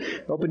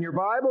Open your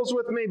Bibles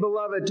with me,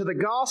 beloved, to the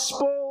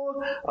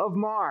Gospel of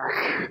Mark.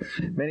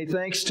 Many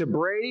thanks to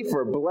Brady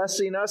for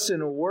blessing us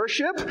in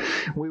worship.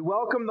 We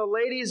welcome the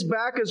ladies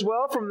back as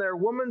well from their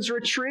women's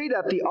retreat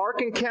at the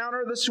Ark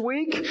Encounter this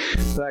week.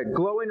 The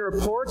glowing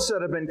reports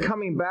that have been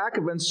coming back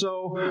have been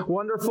so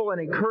wonderful and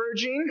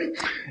encouraging.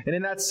 And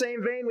in that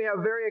same vein, we have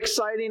a very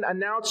exciting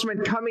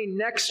announcement coming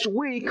next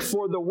week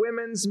for the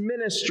women's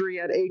ministry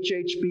at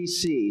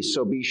HHBC.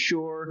 So be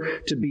sure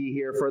to be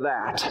here for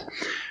that.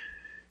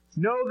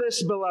 Know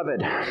this,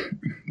 beloved,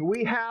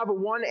 we have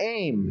one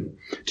aim,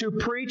 to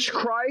preach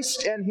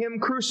Christ and Him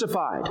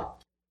crucified.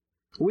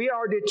 We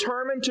are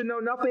determined to know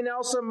nothing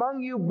else among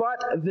you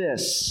but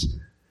this.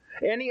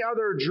 Any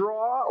other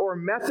draw or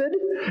method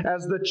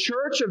as the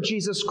Church of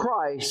Jesus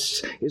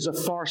Christ is a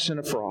farce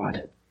and a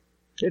fraud.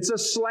 It's a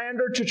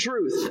slander to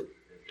truth.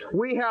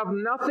 We have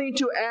nothing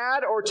to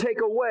add or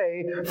take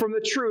away from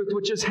the truth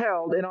which is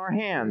held in our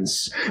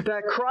hands,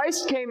 that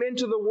Christ came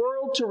into the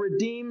world to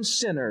redeem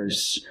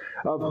sinners,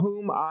 of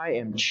whom I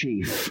am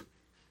chief.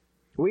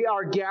 We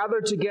are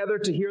gathered together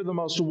to hear the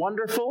most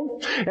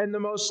wonderful and the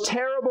most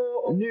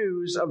terrible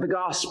news of the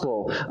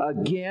gospel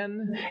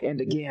again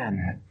and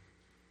again.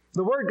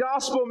 The word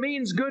gospel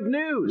means good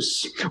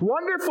news,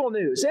 wonderful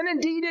news, and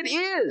indeed it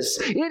is.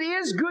 It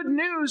is good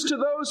news to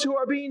those who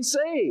are being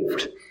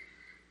saved.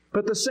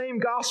 But the same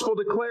gospel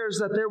declares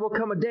that there will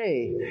come a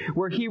day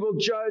where He will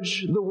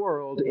judge the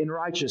world in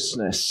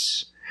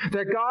righteousness,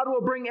 that God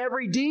will bring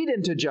every deed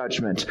into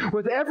judgment,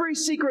 with every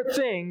secret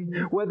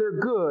thing, whether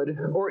good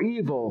or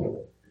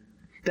evil.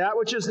 That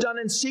which is done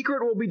in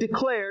secret will be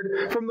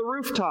declared from the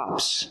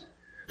rooftops.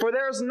 For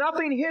there is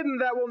nothing hidden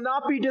that will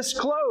not be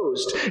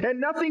disclosed, and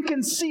nothing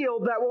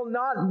concealed that will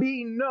not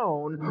be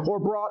known or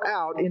brought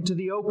out into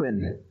the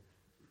open.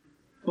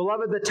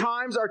 Beloved, the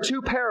times are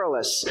too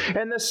perilous,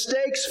 and the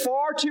stakes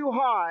far too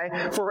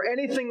high for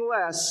anything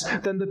less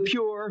than the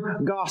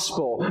pure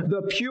gospel,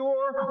 the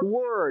pure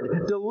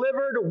word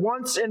delivered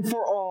once and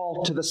for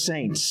all to the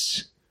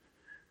saints.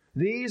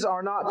 These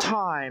are not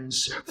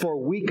times for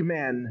weak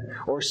men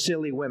or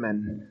silly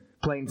women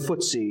playing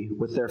footsie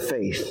with their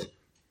faith.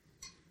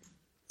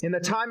 In the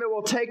time it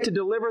will take to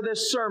deliver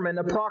this sermon,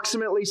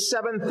 approximately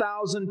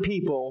 7,000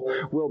 people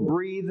will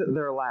breathe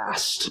their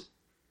last,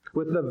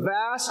 with the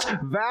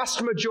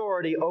vast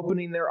majority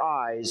opening their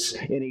eyes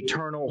in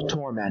eternal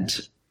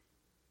torment.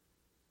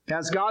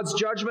 As God's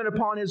judgment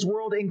upon His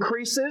world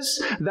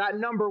increases, that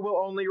number will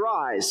only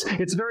rise.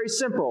 It's very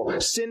simple.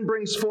 Sin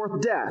brings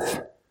forth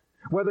death.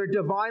 Whether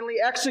divinely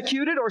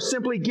executed or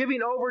simply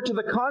giving over to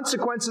the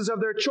consequences of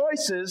their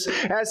choices,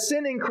 as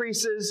sin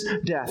increases,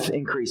 death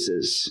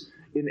increases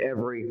in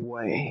every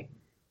way.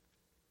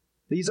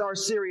 These are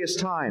serious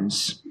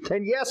times.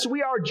 And yes,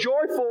 we are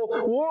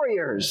joyful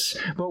warriors,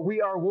 but we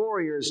are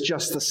warriors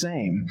just the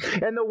same.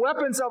 And the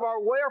weapons of our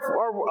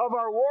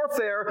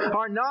warfare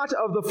are not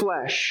of the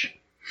flesh,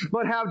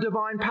 but have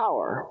divine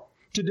power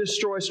to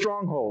destroy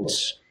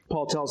strongholds,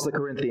 Paul tells the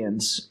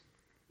Corinthians.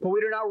 For we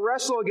do not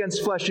wrestle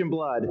against flesh and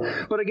blood,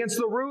 but against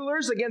the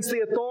rulers, against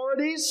the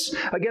authorities,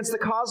 against the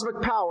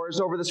cosmic powers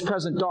over this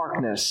present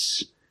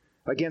darkness,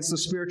 against the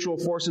spiritual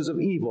forces of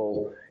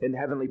evil in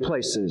heavenly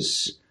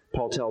places,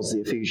 Paul tells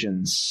the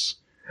Ephesians.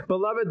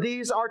 Beloved,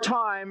 these are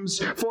times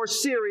for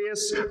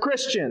serious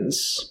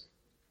Christians.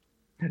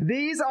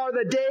 These are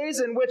the days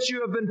in which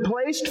you have been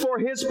placed for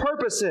His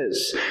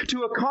purposes,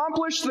 to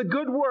accomplish the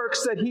good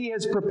works that He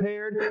has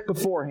prepared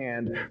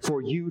beforehand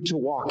for you to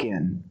walk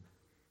in.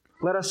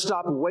 Let us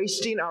stop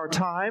wasting our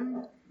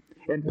time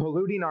and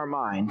polluting our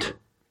mind.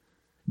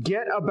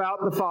 Get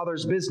about the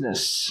Father's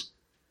business.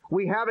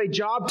 We have a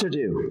job to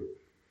do.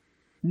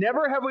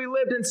 Never have we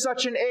lived in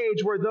such an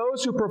age where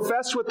those who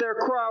profess with their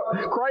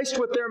Christ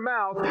with their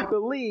mouth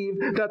believe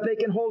that they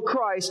can hold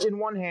Christ in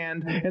one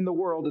hand and the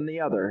world in the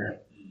other.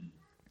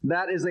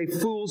 That is a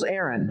fool's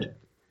errand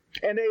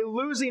and a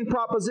losing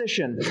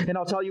proposition, and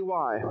I'll tell you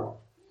why.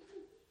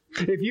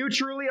 If you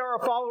truly are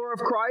a follower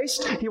of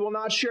Christ, He will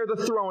not share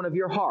the throne of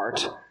your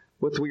heart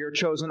with your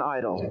chosen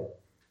idol.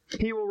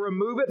 He will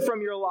remove it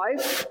from your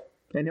life,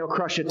 and He'll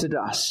crush it to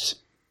dust.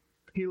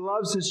 He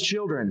loves His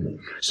children,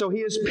 so He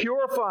is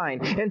purifying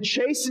and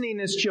chastening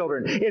His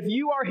children. If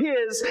you are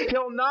His,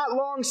 He'll not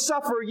long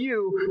suffer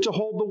you to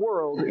hold the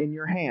world in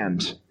your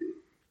hand.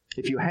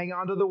 If you hang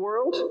on to the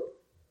world,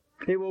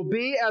 it will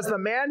be as the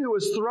man who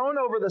was thrown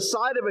over the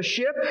side of a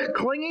ship,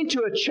 clinging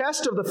to a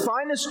chest of the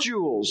finest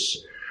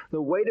jewels,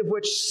 the weight of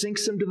which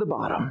sinks him to the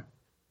bottom.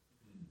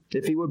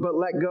 If he would but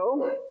let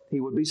go, he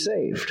would be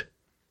saved.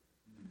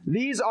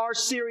 These are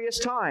serious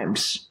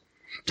times.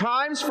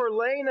 Times for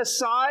laying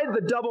aside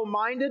the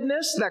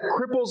double-mindedness that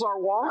cripples our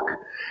walk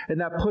and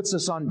that puts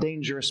us on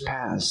dangerous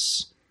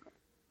paths.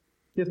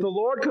 If the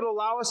Lord could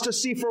allow us to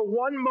see for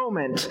one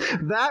moment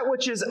that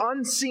which is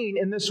unseen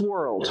in this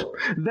world,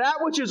 that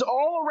which is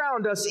all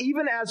around us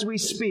even as we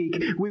speak,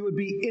 we would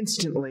be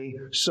instantly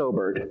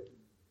sobered.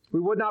 We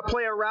would not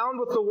play around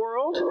with the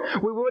world.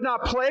 We would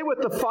not play with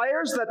the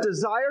fires that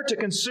desire to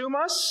consume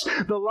us,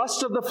 the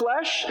lust of the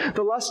flesh,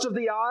 the lust of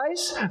the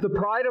eyes, the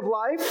pride of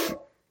life.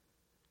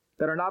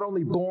 that are not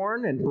only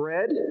born and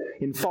bred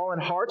in fallen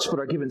hearts, but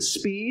are given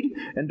speed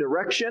and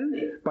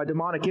direction by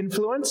demonic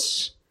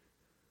influence.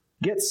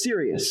 Get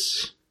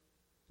serious.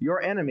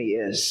 Your enemy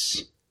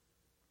is.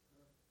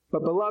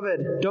 But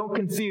beloved, don't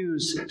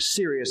confuse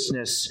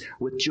seriousness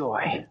with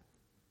joy.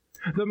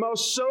 The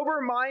most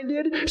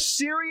sober-minded,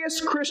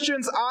 serious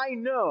Christians I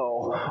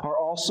know are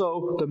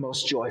also the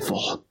most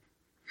joyful.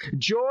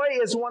 Joy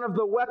is one of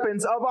the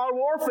weapons of our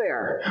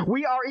warfare.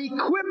 We are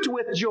equipped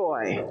with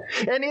joy,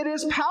 and it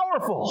is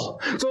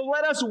powerful. So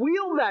let us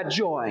wield that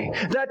joy,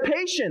 that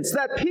patience,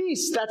 that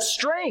peace, that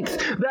strength,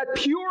 that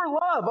pure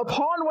love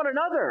upon one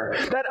another,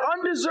 that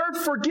undeserved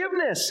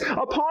forgiveness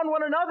upon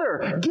one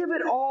another. Give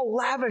it all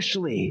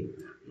lavishly.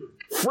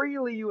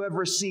 Freely you have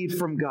received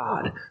from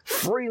God.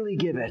 Freely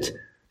give it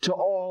to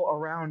all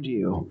around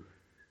you.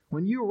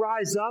 When you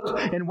rise up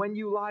and when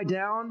you lie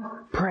down,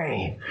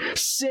 pray,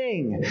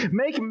 sing,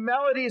 make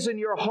melodies in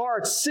your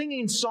heart,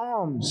 singing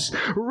psalms.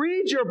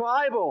 Read your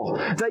Bible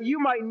that you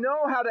might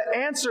know how to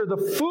answer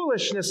the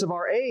foolishness of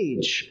our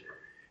age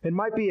and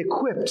might be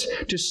equipped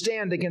to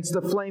stand against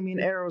the flaming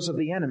arrows of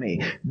the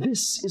enemy.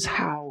 This is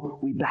how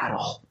we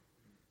battle.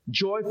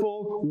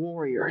 Joyful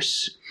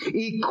warriors,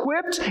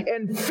 equipped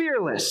and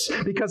fearless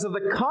because of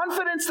the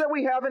confidence that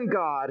we have in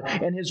God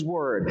and His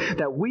Word,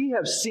 that we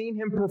have seen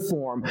Him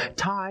perform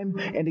time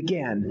and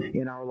again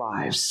in our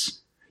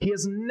lives. He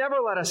has never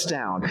let us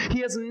down. He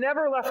has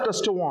never left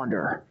us to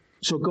wander.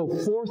 So go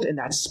forth in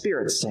that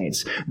spirit,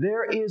 saints.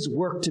 There is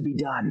work to be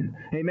done.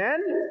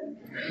 Amen?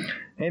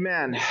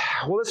 Amen.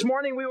 Well, this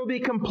morning we will be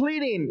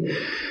completing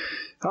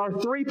our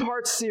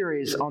 3-part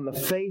series on the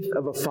faith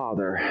of a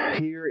father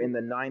here in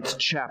the 9th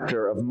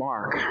chapter of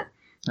Mark.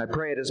 I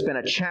pray it has been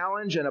a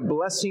challenge and a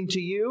blessing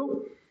to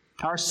you.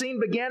 Our scene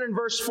began in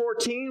verse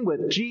 14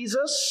 with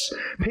Jesus,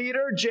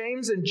 Peter,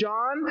 James, and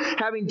John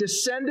having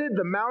descended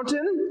the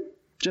mountain,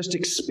 just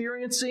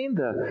experiencing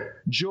the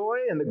joy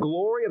and the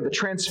glory of the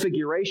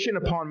transfiguration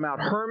upon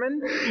Mount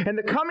Hermon and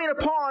the coming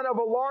upon of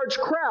a large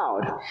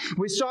crowd.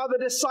 We saw the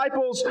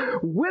disciples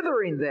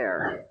withering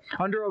there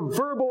under a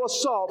verbal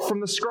assault from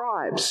the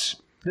scribes.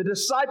 The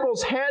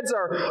disciples' heads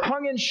are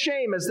hung in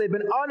shame as they've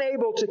been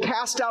unable to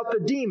cast out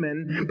the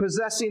demon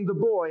possessing the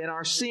boy in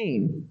our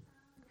scene.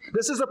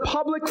 This is a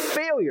public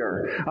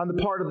failure on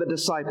the part of the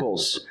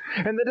disciples.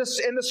 And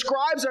the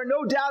scribes are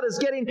no doubt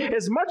getting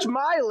as much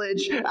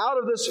mileage out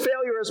of this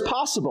failure as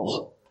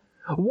possible.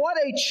 What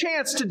a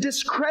chance to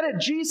discredit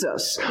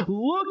Jesus.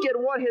 Look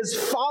at what His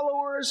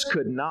followers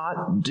could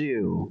not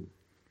do.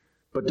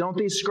 But don't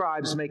these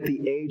scribes make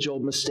the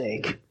age-old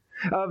mistake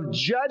of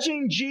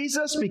judging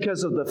Jesus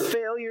because of the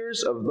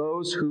failures of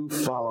those who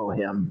follow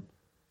Him.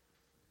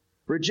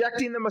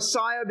 Rejecting the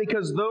Messiah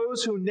because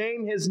those who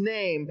name His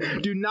name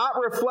do not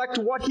reflect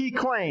what He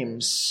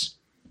claims.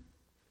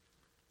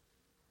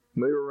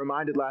 We were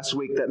reminded last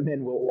week that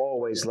men will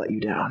always let you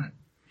down.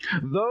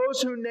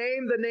 Those who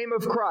name the name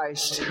of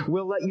Christ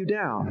will let you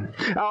down.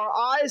 Our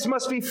eyes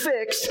must be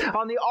fixed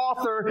on the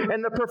author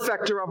and the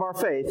perfecter of our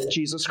faith,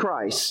 Jesus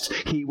Christ.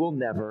 He will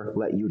never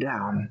let you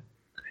down.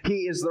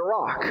 He is the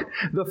rock,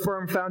 the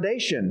firm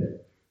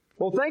foundation.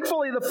 Well,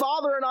 thankfully, the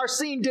Father in our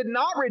scene did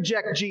not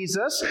reject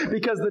Jesus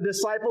because the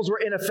disciples were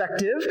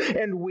ineffective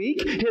and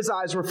weak. His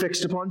eyes were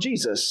fixed upon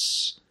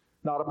Jesus,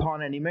 not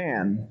upon any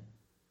man.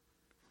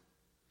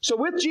 So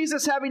with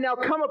Jesus having now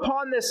come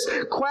upon this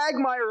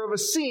quagmire of a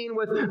scene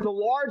with the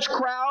large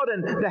crowd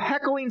and the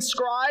heckling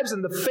scribes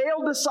and the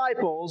failed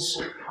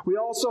disciples, we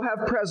also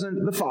have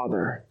present the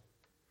Father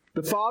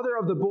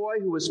of the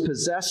boy who was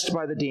possessed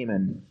by the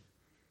demon.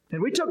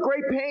 And we took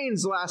great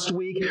pains last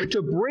week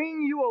to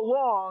bring you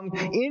along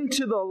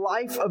into the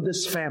life of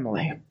this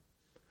family.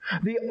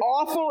 The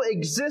awful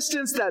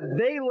existence that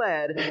they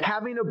led,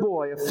 having a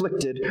boy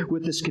afflicted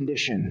with this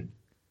condition.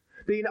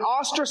 Being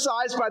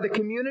ostracized by the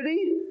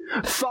community,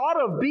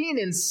 thought of being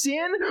in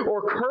sin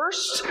or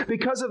cursed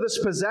because of this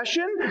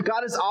possession.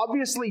 God is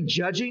obviously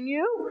judging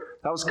you.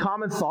 That was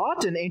common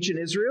thought in ancient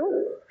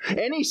Israel.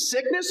 Any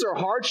sickness or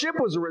hardship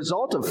was a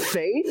result of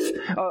faith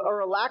or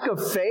a lack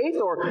of faith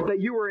or that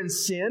you were in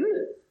sin.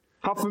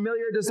 How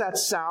familiar does that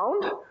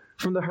sound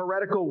from the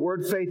heretical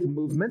word faith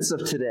movements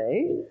of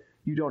today?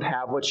 You don't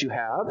have what you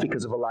have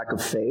because of a lack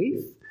of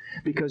faith,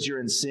 because you're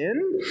in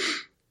sin.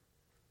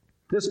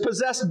 This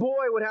possessed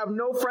boy would have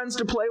no friends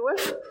to play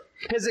with.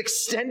 His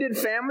extended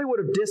family would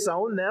have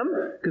disowned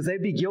them because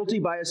they'd be guilty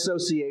by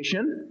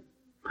association.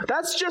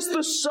 That's just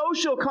the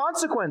social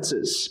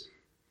consequences.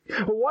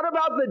 But what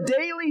about the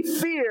daily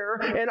fear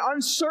and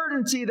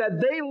uncertainty that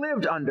they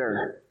lived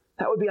under?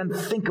 That would be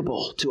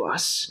unthinkable to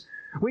us.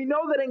 We know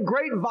that in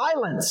great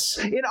violence,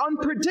 in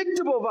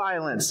unpredictable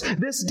violence,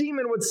 this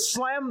demon would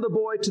slam the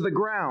boy to the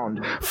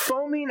ground,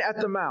 foaming at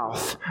the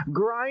mouth,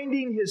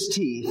 grinding his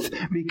teeth,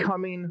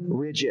 becoming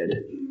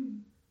rigid.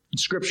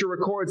 Scripture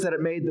records that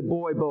it made the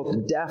boy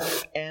both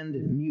deaf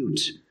and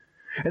mute,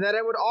 and that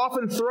it would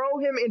often throw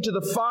him into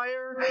the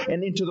fire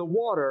and into the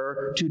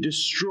water to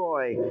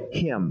destroy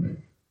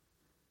him.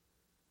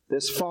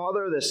 This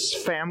father, this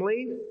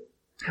family,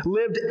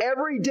 lived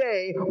every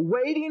day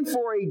waiting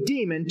for a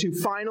demon to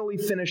finally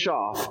finish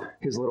off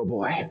his little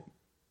boy.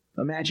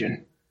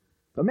 Imagine.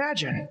 But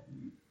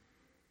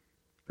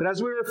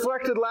as we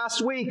reflected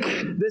last week,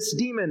 this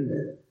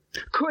demon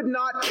could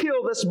not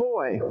kill this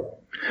boy.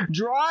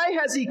 Try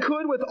as he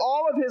could with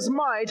all of his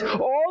might,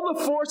 all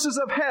the forces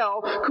of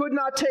hell could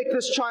not take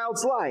this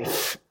child's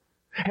life.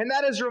 And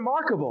that is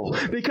remarkable,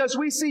 because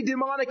we see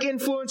demonic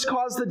influence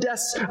cause the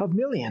deaths of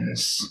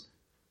millions.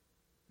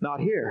 Not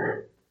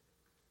here.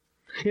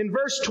 In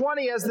verse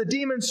 20, as the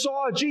demon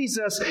saw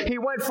Jesus, he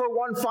went for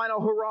one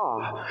final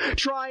hurrah,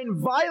 trying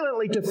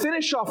violently to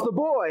finish off the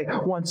boy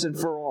once and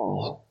for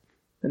all.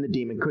 And the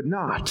demon could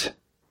not.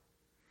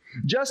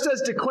 Just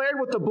as declared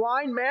with the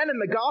blind man in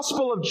the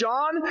Gospel of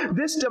John,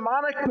 this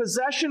demonic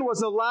possession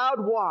was allowed.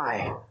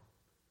 Why?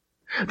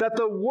 That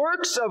the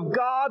works of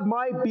God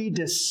might be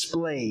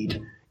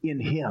displayed in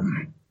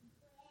him.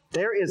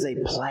 There is a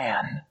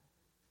plan.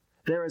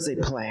 There is a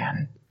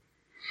plan.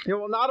 It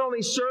will not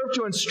only serve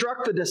to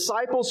instruct the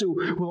disciples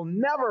who will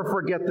never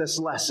forget this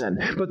lesson,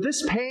 but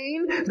this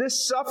pain,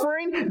 this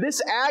suffering,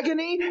 this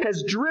agony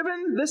has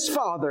driven this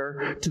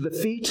father to the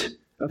feet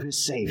of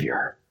his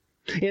Savior.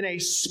 In a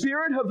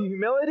spirit of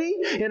humility,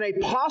 in a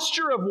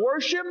posture of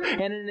worship,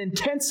 and an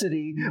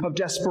intensity of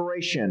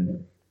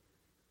desperation.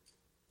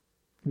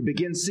 We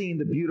begin seeing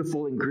the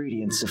beautiful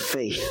ingredients of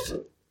faith.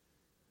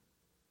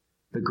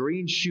 The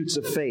green shoots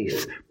of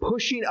faith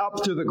pushing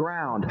up to the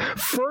ground,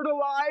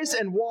 fertilized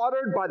and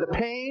watered by the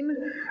pain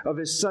of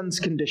his son's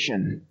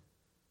condition.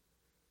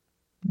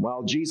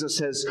 While Jesus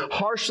has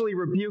harshly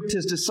rebuked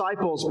his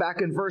disciples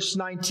back in verse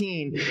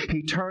 19,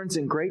 he turns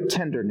in great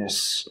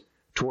tenderness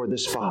toward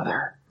this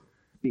father.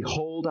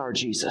 Behold our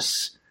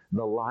Jesus,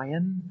 the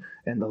Lion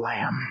and the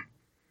Lamb.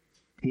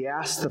 He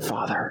asked the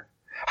father,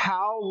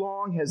 how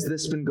long has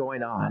this been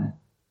going on?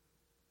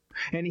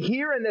 And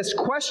here in this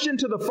question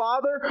to the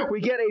Father, we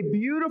get a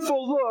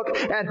beautiful look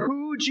at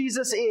who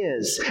Jesus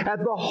is,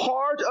 at the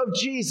heart of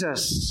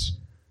Jesus.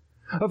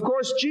 Of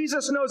course,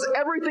 Jesus knows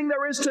everything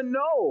there is to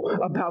know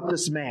about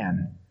this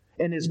man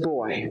and his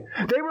boy.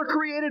 They were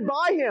created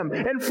by him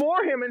and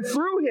for him and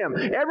through him.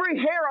 Every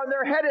hair on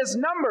their head is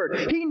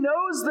numbered. He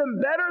knows them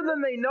better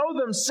than they know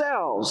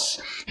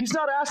themselves. He's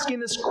not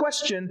asking this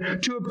question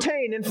to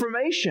obtain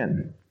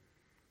information.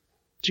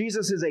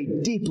 Jesus is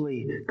a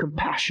deeply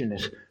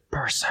compassionate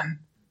person.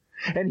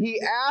 And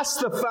he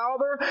asks the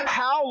Father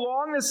how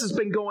long this has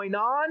been going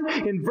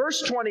on in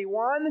verse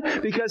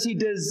 21 because he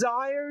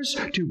desires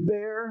to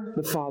bear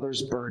the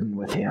Father's burden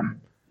with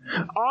him.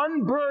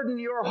 Unburden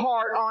your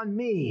heart on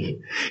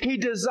me. He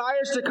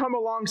desires to come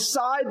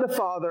alongside the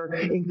Father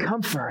in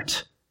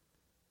comfort.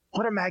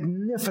 What a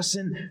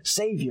magnificent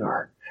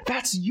Savior.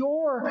 That's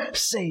your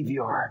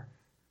Savior.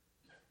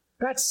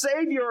 That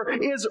Savior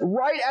is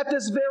right at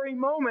this very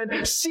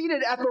moment,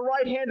 seated at the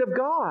right hand of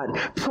God,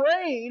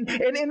 praying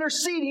and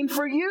interceding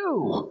for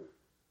you.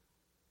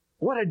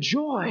 What a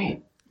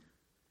joy.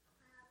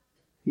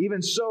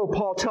 Even so,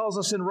 Paul tells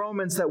us in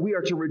Romans that we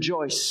are to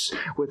rejoice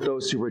with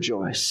those who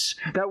rejoice,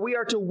 that we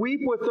are to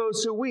weep with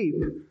those who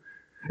weep.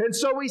 And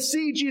so we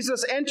see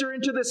Jesus enter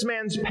into this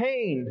man's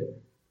pain.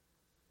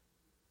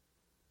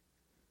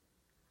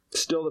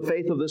 Still, the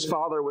faith of this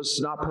father was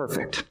not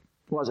perfect,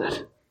 was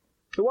it?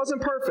 It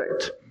wasn't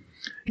perfect.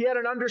 He had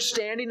an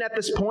understanding at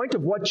this point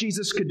of what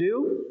Jesus could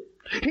do.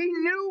 He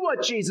knew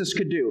what Jesus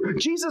could do.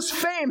 Jesus'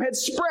 fame had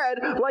spread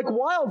like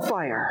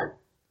wildfire.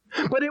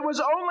 But it was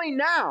only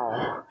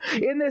now,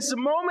 in this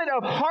moment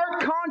of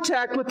heart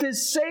contact with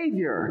his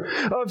Savior,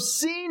 of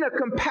seeing a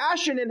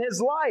compassion in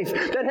his life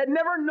that had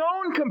never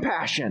known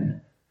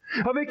compassion,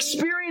 of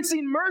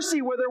experiencing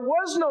mercy where there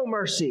was no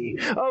mercy,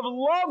 of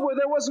love where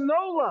there was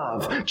no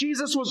love.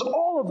 Jesus was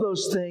all of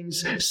those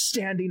things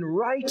standing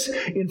right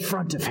in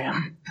front of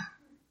him.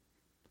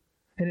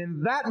 And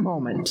in that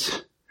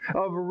moment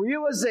of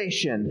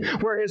realization,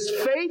 where his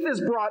faith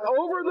is brought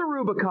over the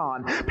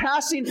Rubicon,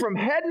 passing from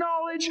head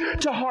knowledge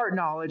to heart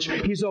knowledge,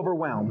 he's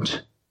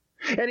overwhelmed.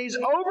 And he's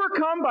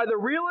overcome by the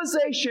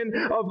realization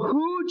of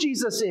who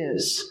Jesus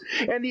is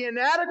and the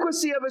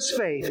inadequacy of his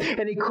faith.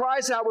 And he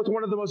cries out with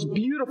one of the most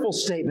beautiful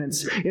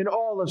statements in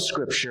all of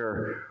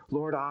Scripture,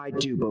 Lord, I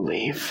do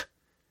believe.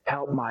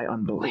 Help my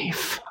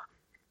unbelief.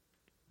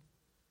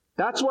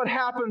 That's what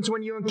happens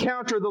when you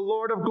encounter the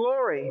Lord of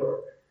glory.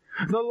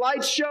 The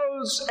light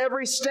shows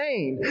every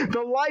stain.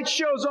 The light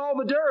shows all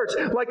the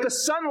dirt, like the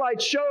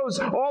sunlight shows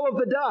all of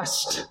the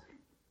dust.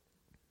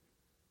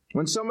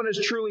 When someone is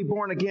truly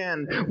born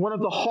again, one of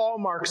the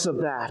hallmarks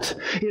of that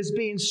is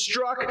being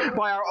struck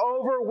by our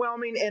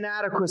overwhelming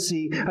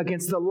inadequacy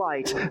against the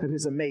light of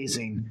his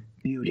amazing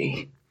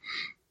beauty.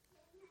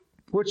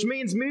 Which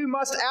means we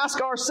must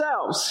ask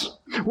ourselves,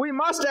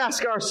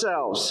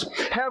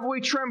 have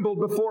we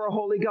trembled before a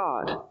holy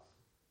God?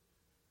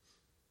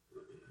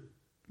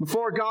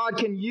 Before God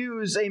can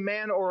use a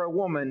man or a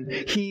woman,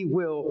 he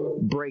will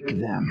break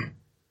them.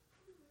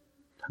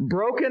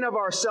 Broken of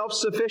our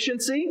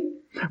self-sufficiency,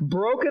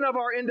 broken of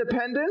our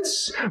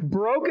independence,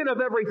 broken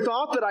of every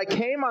thought that I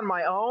came on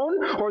my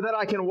own or that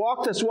I can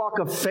walk this walk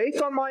of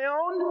faith on my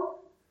own.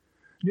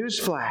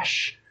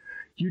 Newsflash.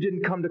 You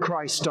didn't come to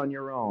Christ on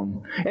your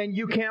own, and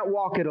you can't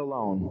walk it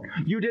alone.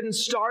 You didn't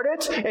start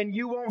it, and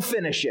you won't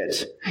finish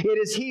it. It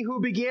is He who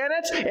began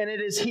it, and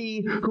it is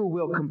He who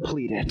will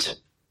complete it.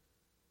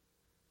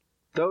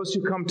 Those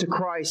who come to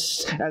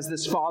Christ, as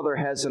this Father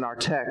has in our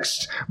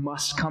text,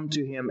 must come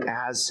to Him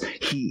as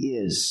He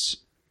is,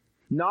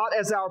 not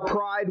as our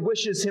pride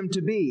wishes Him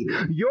to be.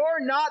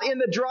 You're not in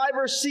the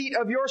driver's seat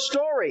of your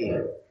story,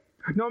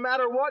 no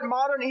matter what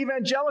modern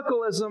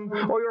evangelicalism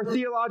or your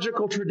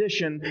theological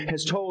tradition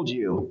has told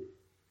you.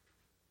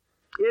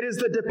 It is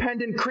the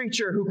dependent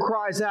creature who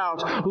cries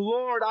out,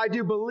 "Lord, I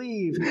do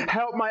believe,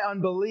 help my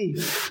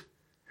unbelief."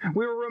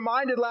 We were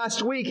reminded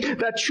last week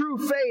that true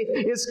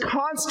faith is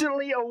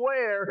constantly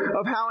aware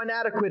of how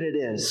inadequate it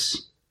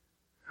is.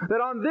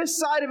 That on this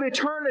side of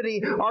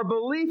eternity, our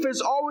belief is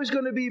always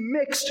going to be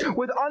mixed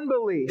with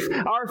unbelief.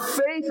 Our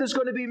faith is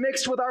going to be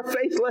mixed with our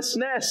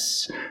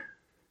faithlessness.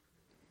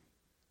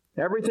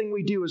 Everything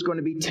we do is going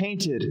to be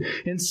tainted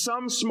in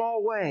some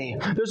small way.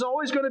 There's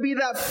always going to be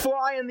that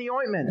fly in the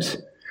ointment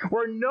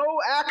where no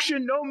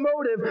action, no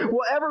motive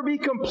will ever be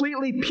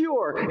completely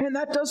pure. And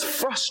that does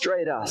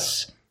frustrate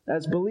us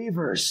as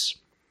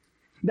believers.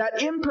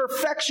 That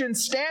imperfection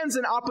stands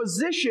in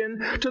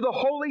opposition to the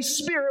Holy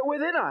Spirit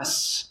within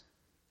us.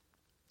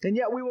 And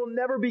yet we will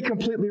never be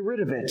completely rid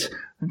of it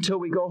until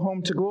we go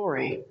home to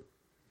glory.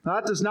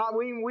 That does not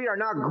mean we are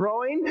not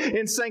growing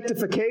in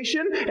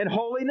sanctification and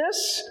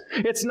holiness.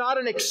 It's not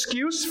an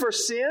excuse for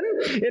sin.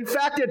 In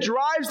fact, it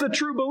drives the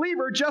true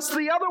believer just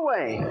the other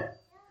way.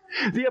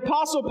 The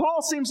Apostle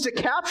Paul seems to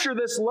capture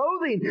this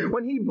loathing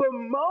when he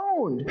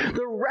bemoaned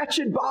the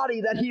wretched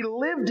body that he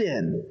lived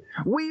in.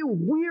 We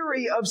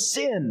weary of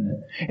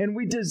sin, and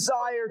we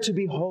desire to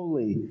be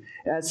holy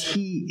as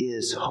He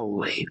is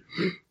holy.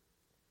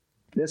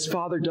 This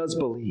Father does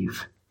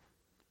believe.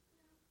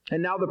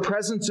 And now the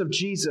presence of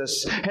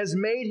Jesus has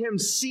made him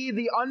see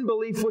the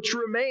unbelief which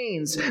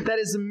remains, that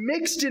is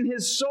mixed in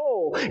his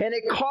soul, and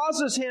it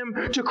causes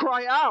him to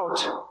cry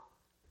out.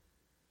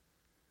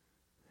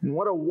 And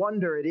what a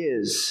wonder it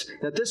is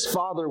that this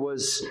Father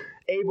was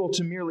able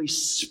to merely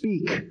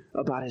speak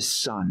about his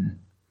Son,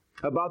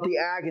 about the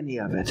agony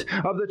of it,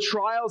 of the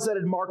trials that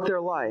had marked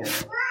their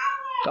life.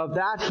 Of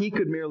that he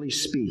could merely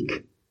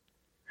speak.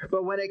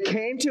 But when it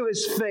came to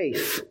his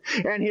faith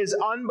and his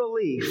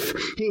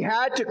unbelief, he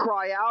had to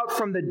cry out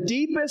from the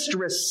deepest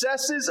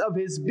recesses of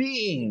his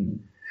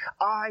being,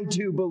 "I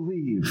do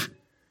believe.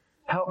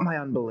 Help my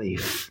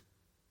unbelief."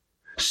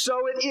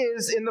 So it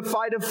is in the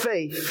fight of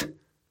faith.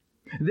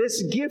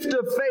 This gift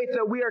of faith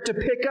that we are to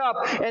pick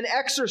up and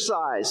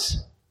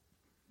exercise.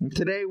 And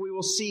today we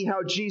will see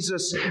how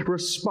Jesus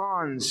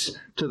responds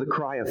to the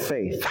cry of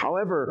faith,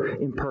 however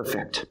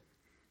imperfect.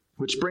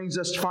 Which brings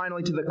us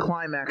finally to the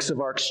climax of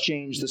our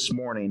exchange this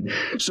morning.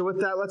 So with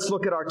that, let's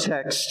look at our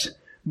text,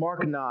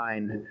 Mark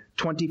 9,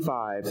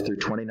 25 through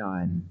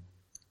 29.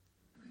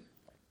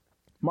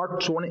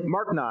 Mark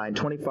 9,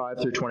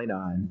 25 through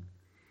 29.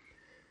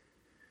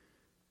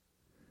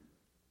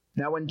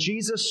 Now when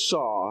Jesus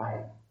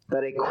saw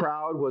that a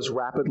crowd was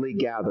rapidly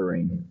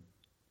gathering,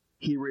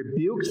 he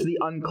rebuked the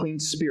unclean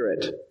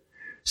spirit,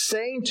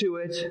 saying to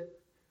it,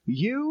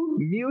 "You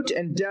mute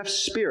and deaf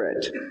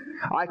spirit,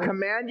 I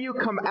command you,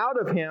 come out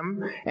of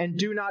him and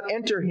do not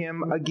enter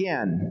him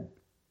again."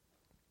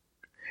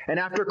 And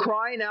after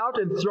crying out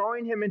and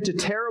throwing him into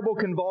terrible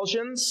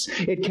convulsions,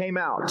 it came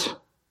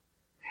out.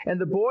 And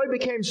the boy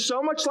became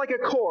so much like a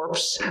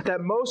corpse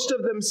that most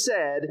of them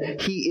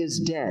said, "He is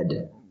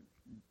dead."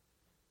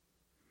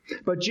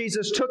 But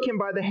Jesus took him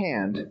by the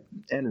hand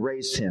and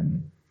raised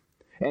him,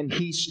 and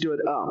he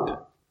stood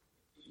up.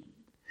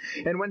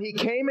 And when he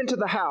came into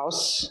the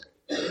house,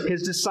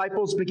 his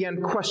disciples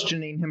began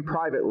questioning him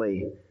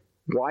privately,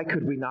 "Why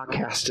could we not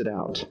cast it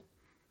out?"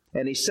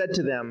 And he said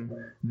to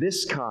them,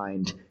 "This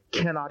kind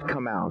cannot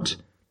come out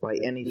by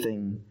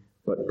anything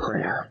but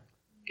prayer."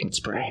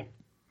 Let's pray.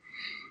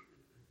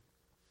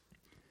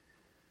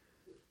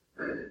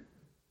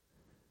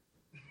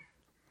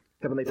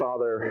 Heavenly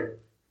Father,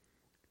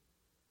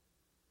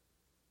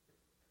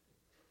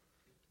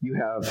 you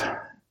have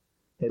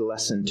a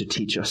lesson to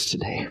teach us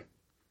today.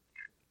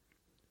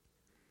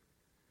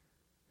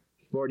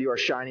 Lord, you are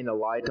shining a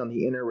light on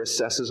the inner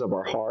recesses of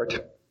our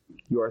heart.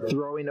 You are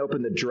throwing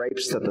open the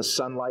drapes that the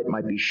sunlight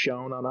might be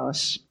shone on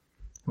us.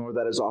 Lord,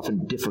 that is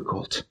often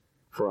difficult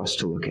for us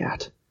to look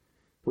at.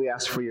 We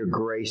ask for your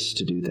grace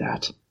to do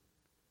that.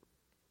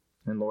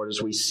 And Lord,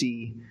 as we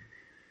see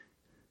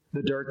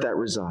the dirt that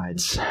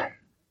resides,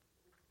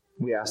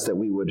 we ask that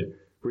we would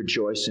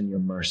rejoice in your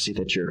mercy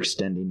that you're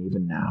extending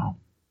even now.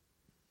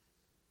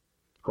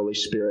 Holy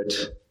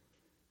Spirit,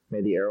 may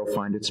the arrow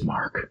find its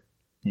mark.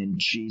 In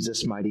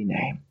Jesus' mighty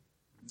name,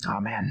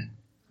 amen.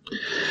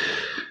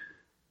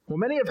 Well,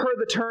 many have heard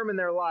the term in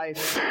their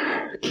life,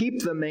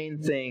 keep the main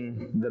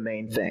thing the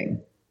main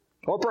thing.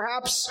 Or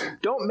perhaps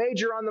don't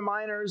major on the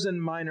minors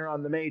and minor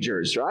on the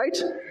majors, right?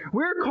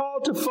 We're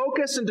called to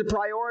focus and to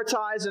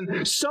prioritize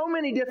in so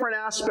many different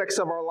aspects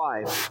of our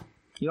life.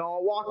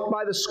 I'll walk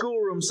by the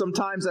schoolroom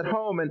sometimes at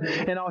home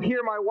and I'll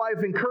hear my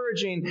wife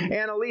encouraging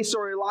Annalise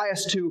or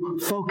Elias to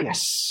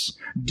focus.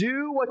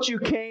 Do what you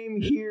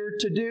came here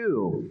to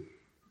do.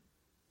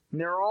 And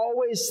there are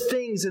always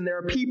things and there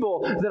are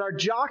people that are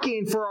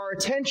jockeying for our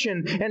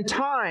attention and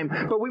time,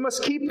 but we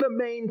must keep the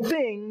main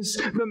things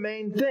the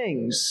main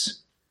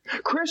things.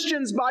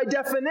 Christians, by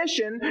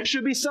definition,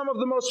 should be some of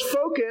the most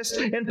focused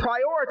and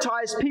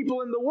prioritized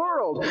people in the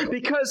world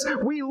because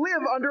we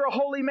live under a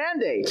holy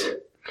mandate.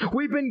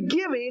 We've been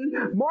giving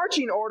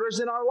marching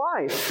orders in our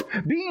life.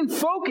 Being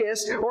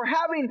focused or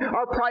having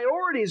our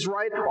priorities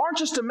right aren't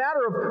just a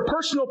matter of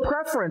personal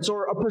preference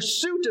or a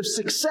pursuit of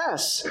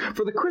success.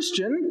 For the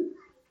Christian,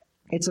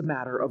 it's a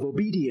matter of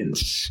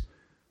obedience.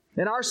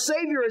 And our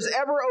Savior is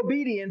ever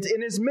obedient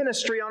in His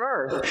ministry on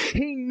earth.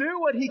 He knew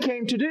what He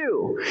came to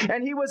do,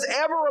 and He was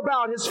ever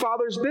about His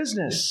Father's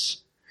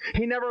business.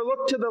 He never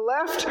looked to the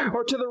left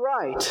or to the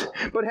right,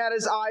 but had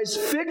His eyes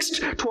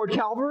fixed toward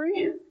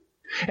Calvary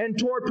and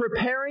toward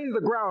preparing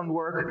the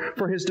groundwork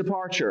for His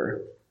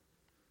departure.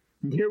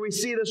 And here we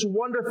see this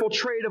wonderful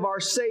trait of our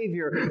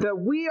Savior that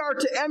we are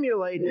to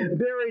emulate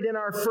buried in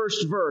our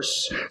first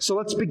verse. So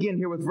let's begin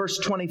here with verse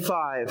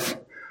 25.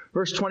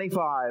 Verse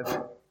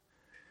 25.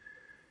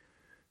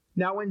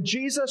 Now when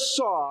Jesus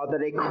saw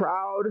that a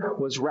crowd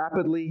was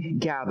rapidly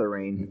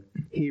gathering,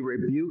 He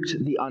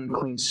rebuked the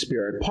unclean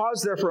spirit.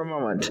 Pause there for a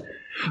moment.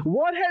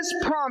 What has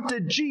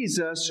prompted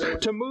Jesus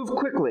to move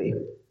quickly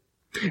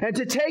and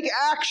to take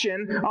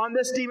action on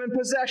this demon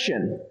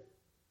possession?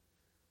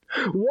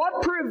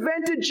 What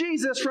prevented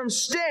Jesus from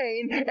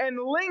staying and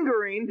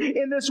lingering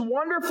in this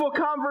wonderful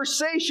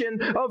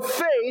conversation of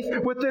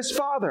faith with this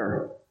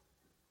Father?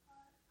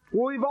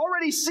 Well, we've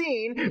already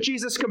seen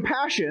Jesus'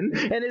 compassion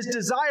and His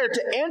desire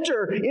to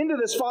enter into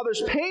this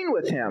Father's pain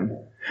with Him.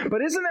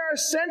 But isn't there a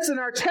sense in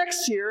our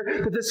text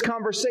here that this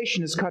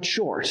conversation is cut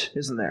short,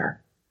 isn't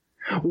there?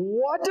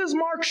 What does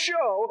Mark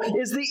show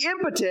is the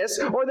impetus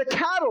or the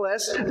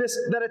catalyst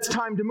that it's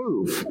time to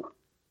move?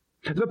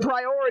 The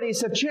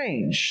priorities have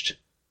changed.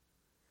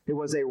 It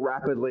was a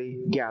rapidly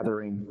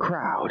gathering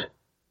crowd.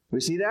 We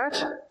see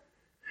that?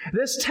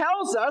 This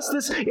tells us,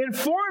 this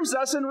informs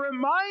us and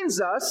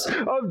reminds us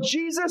of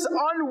Jesus'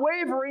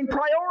 unwavering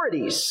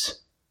priorities.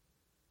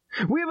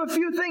 We have a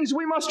few things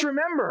we must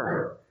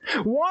remember.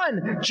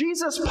 One,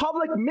 Jesus'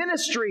 public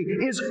ministry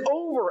is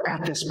over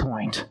at this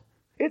point.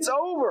 It's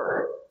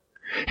over.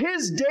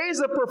 His days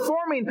of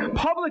performing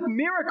public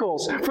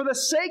miracles for the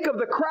sake of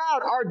the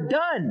crowd are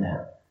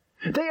done.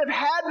 They have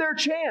had their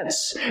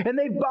chance, and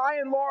they've by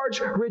and large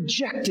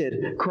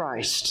rejected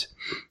Christ.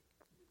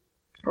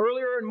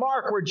 Earlier in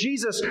Mark, where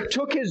Jesus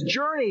took His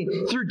journey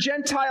through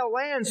Gentile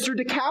lands, through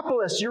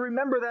Decapolis, you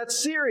remember that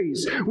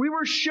series, we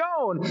were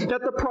shown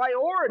that the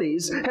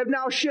priorities have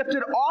now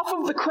shifted off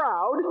of the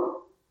crowd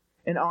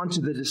and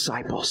onto the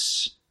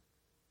disciples.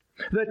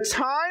 The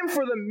time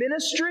for the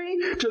ministry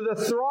to the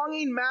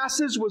thronging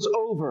masses was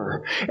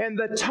over, and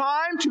the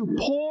time to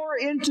pour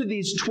into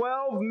these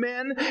 12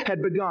 men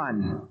had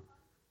begun.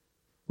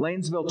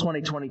 Lanesville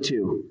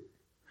 2022.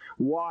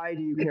 Why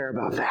do you care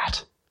about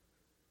that?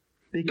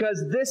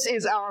 Because this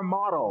is our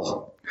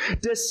model.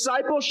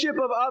 Discipleship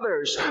of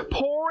others,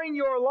 pouring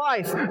your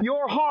life,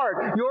 your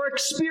heart, your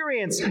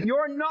experience,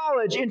 your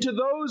knowledge into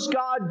those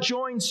God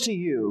joins to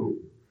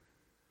you.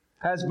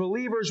 As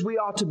believers, we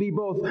ought to be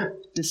both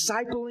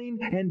discipling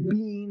and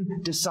being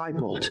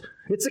discipled.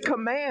 It's a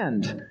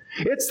command.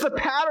 It's the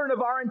pattern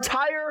of our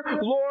entire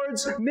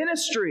Lord's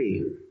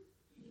ministry.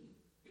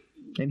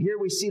 And here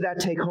we see that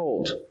take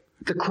hold.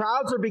 The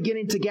crowds are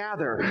beginning to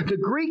gather. The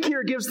Greek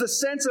here gives the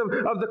sense of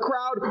the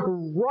crowd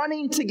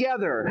running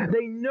together.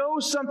 They know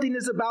something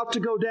is about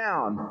to go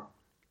down.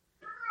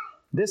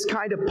 This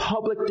kind of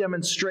public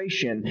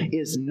demonstration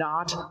is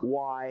not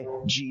why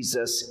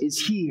Jesus is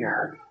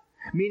here.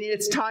 Meaning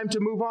it's time to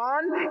move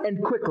on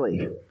and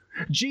quickly.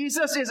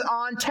 Jesus is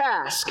on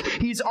task.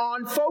 He's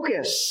on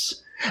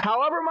focus.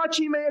 However much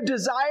he may have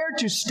desired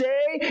to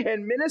stay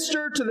and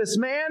minister to this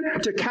man,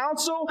 to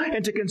counsel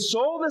and to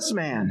console this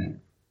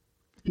man,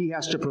 he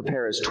has to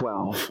prepare his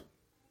 12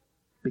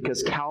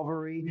 because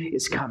Calvary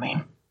is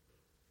coming.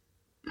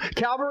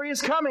 Calvary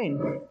is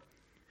coming.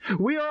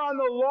 We are on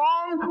the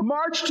long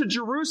march to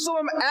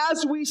Jerusalem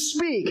as we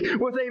speak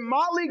with a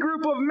motley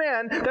group of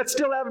men that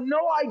still have no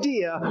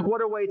idea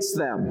what awaits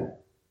them.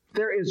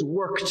 There is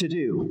work to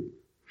do.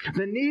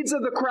 The needs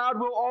of the crowd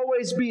will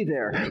always be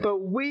there, but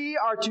we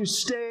are to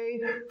stay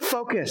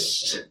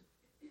focused.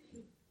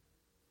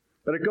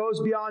 But it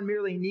goes beyond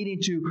merely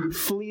needing to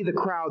flee the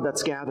crowd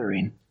that's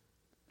gathering.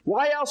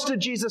 Why else did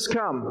Jesus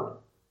come?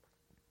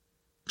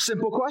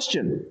 Simple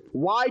question.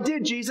 Why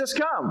did Jesus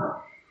come?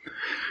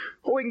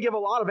 Well, we can give a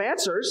lot of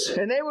answers,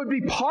 and they would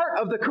be part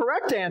of the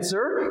correct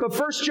answer, but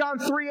 1 John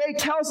 3:8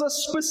 tells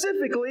us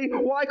specifically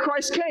why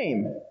Christ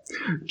came.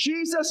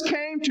 Jesus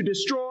came to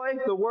destroy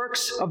the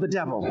works of the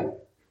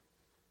devil.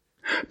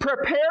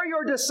 Prepare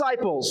your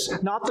disciples,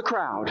 not the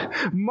crowd.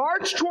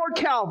 March toward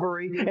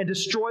Calvary and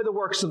destroy the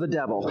works of the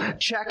devil.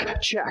 Check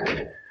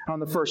on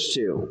the first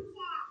two.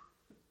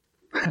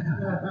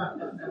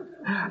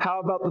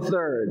 How about the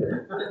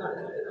third?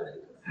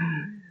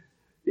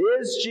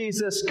 Is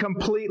Jesus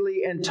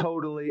completely and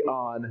totally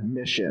on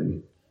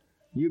mission?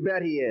 You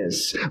bet he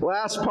is.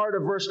 Last part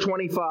of verse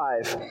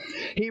 25.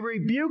 He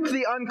rebuked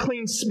the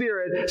unclean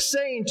spirit,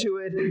 saying to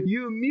it,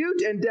 "You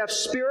mute and deaf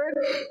spirit,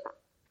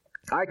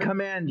 I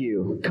command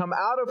you, come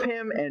out of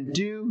him and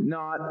do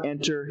not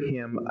enter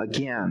him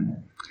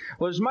again."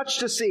 Well, there's much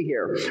to see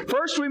here.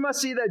 First, we must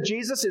see that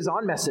Jesus is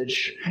on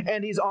message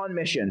and he's on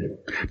mission.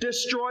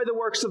 Destroy the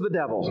works of the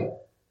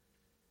devil.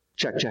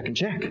 Check, check, and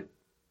check.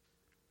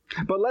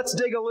 But let's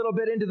dig a little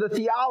bit into the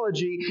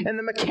theology and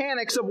the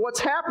mechanics of what's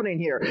happening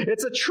here.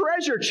 It's a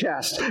treasure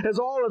chest, as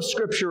all of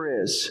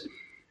Scripture is.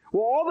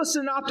 Well, all the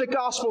synoptic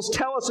Gospels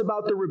tell us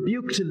about the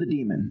rebuke to the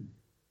demon.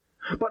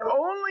 But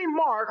only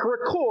Mark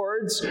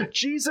records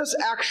Jesus'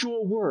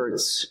 actual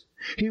words.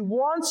 He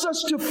wants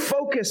us to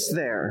focus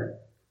there.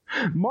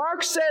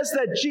 Mark says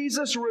that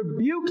Jesus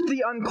rebuked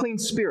the unclean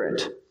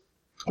spirit.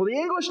 Well, the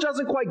English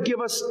doesn't quite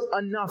give us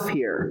enough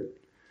here.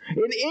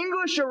 In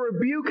English, a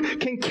rebuke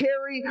can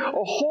carry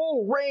a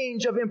whole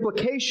range of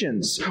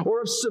implications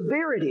or of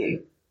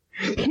severity.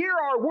 Here,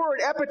 our word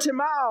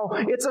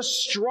epitimao, it's a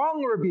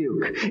strong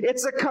rebuke.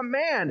 It's a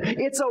command.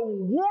 It's a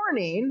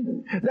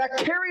warning that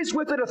carries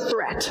with it a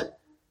threat.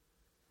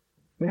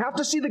 We have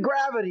to see the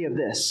gravity of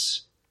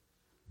this.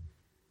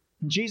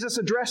 Jesus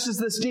addresses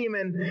this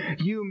demon,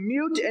 "You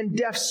mute and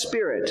deaf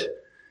spirit,"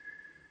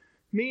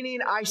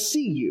 meaning, I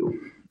see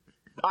you.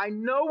 I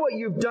know what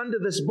you've done to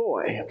this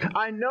boy.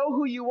 I know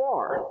who you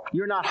are.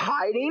 You're not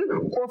hiding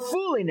or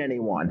fooling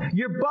anyone.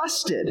 You're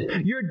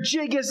busted. Your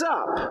jig is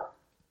up.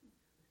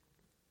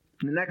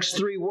 The next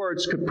three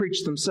words could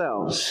preach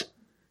themselves.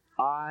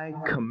 I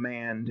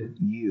command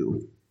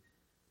you.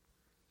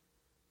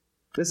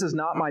 This is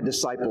not my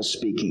disciples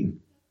speaking.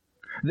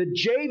 The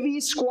JV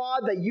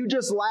squad that you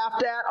just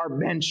laughed at are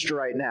benched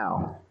right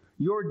now.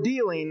 You're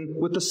dealing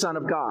with the Son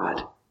of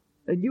God.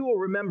 And you will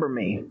remember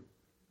me.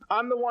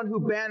 I'm the one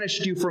who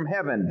banished you from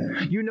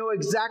heaven. You know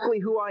exactly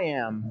who I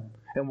am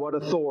and what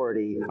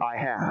authority I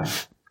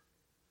have.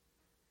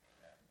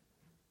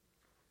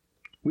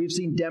 We've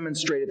seen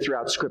demonstrated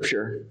throughout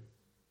Scripture.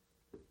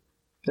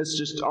 This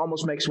just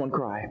almost makes one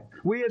cry.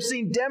 We have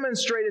seen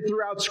demonstrated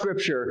throughout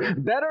Scripture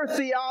better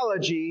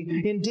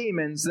theology in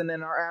demons than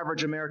in our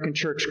average American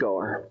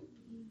churchgoer.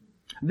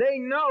 They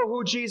know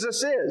who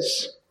Jesus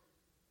is,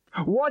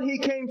 what he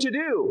came to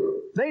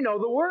do. They know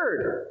the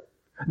Word.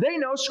 They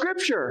know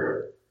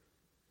Scripture.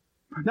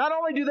 Not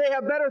only do they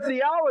have better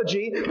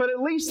theology, but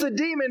at least the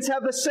demons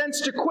have the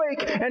sense to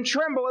quake and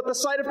tremble at the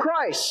sight of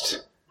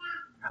Christ.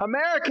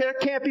 America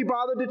can't be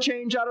bothered to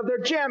change out of their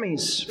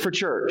jammies for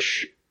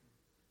church.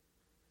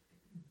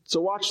 So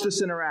watch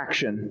this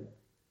interaction.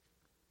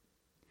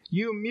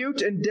 You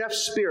mute and deaf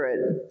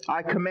spirit,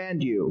 I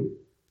command you.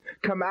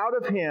 Come out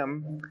of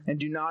him and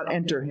do not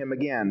enter him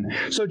again.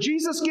 So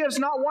Jesus gives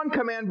not one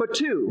command, but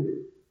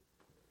two.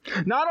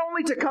 Not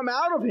only to come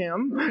out of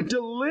him,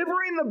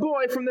 delivering the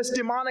boy from this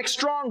demonic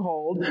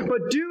stronghold,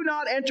 but do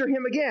not enter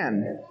him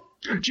again.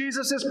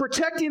 Jesus is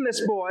protecting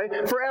this boy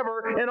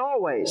forever and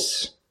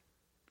always.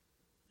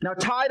 Now,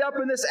 tied up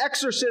in this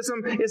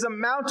exorcism is a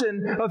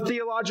mountain of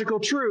theological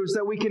truths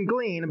that we can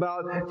glean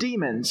about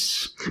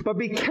demons. But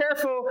be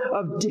careful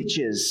of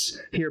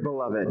ditches here,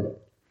 beloved.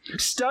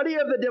 Study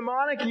of the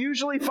demonic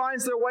usually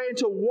finds their way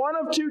into one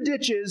of two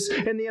ditches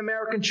in the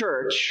American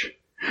church.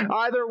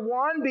 Either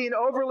one, being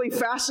overly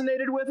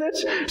fascinated with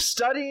it,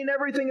 studying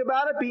everything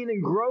about it, being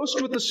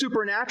engrossed with the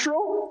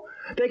supernatural.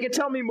 They can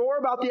tell me more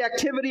about the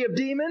activity of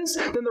demons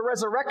than the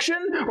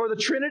resurrection or the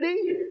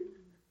Trinity.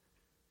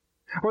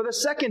 Or the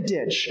second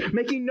ditch,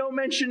 making no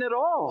mention at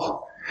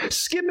all,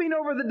 skipping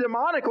over the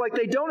demonic like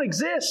they don't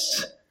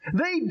exist.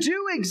 They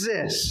do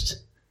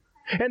exist.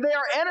 And they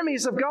are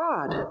enemies of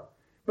God,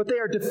 but they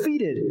are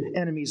defeated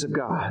enemies of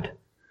God.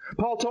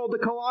 Paul told the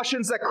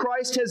Colossians that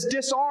Christ has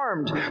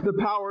disarmed the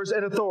powers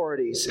and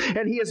authorities,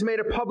 and he has made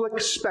a public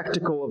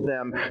spectacle of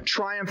them,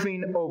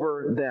 triumphing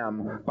over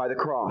them by the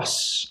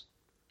cross.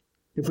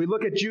 If we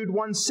look at Jude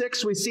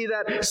 1:6, we see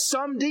that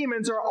some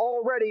demons are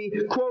already,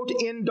 quote,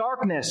 in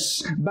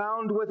darkness,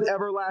 bound with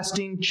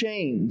everlasting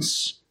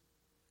chains,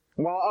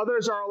 while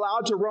others are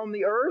allowed to roam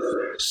the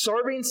earth,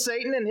 serving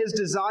Satan and his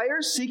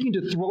desires, seeking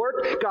to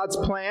thwart God's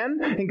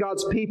plan and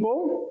God's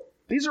people.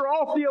 These are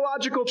all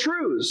theological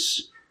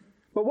truths.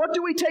 But what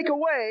do we take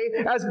away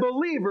as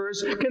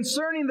believers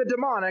concerning the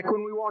demonic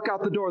when we walk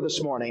out the door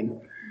this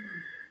morning?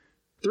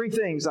 Three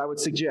things I would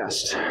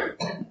suggest.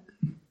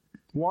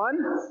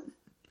 One,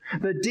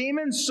 the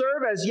demons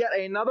serve as yet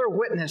another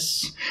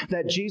witness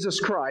that Jesus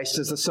Christ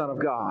is the Son of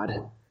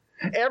God.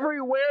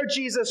 Everywhere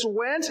Jesus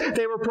went,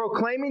 they were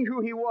proclaiming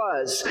who he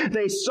was.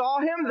 They saw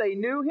him, they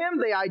knew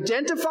him, they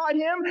identified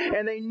him,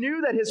 and they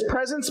knew that his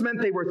presence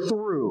meant they were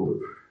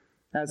through,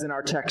 as in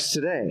our text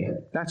today.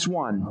 That's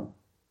one.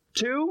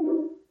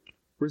 Two,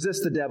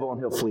 resist the devil and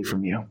he'll flee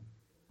from you.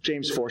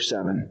 James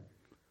 4:7.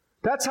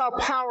 That's how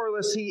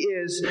powerless he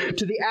is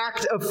to the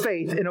act of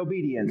faith and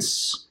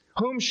obedience.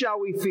 Whom shall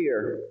we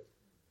fear?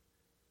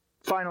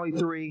 Finally,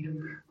 3,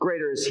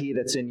 greater is he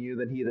that's in you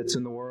than he that's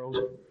in the world.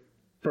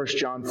 1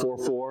 John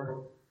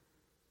 4:4.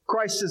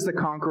 Christ is the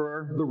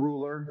conqueror, the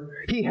ruler.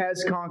 He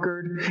has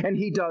conquered, and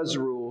he does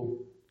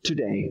rule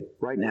today,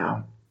 right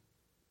now.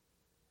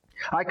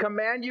 I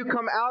command you,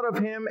 come out of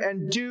him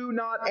and do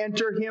not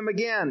enter him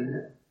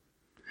again.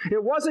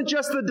 It wasn't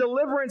just the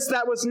deliverance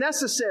that was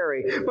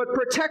necessary, but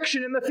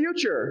protection in the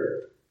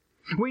future.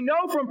 We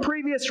know from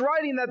previous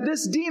writing that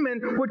this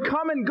demon would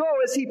come and go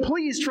as he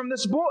pleased from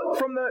this boy.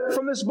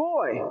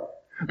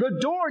 The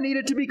door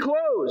needed to be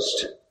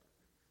closed.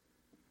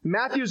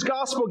 Matthew's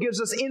gospel gives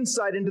us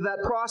insight into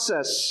that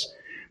process.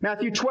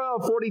 Matthew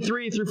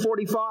 12:43 through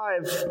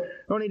 45.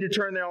 Don't need to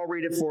turn there, I'll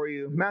read it for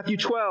you. Matthew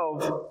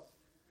 12.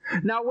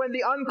 Now when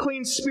the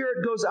unclean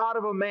spirit goes out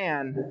of a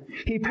man,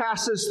 he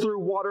passes through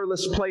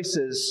waterless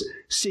places,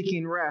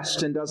 seeking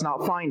rest, and does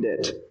not find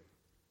it.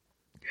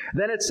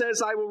 Then it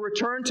says, I will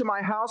return to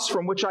my house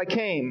from which I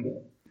came.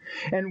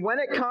 And when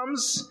it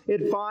comes,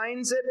 it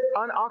finds it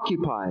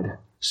unoccupied,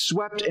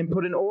 swept and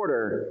put in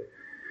order.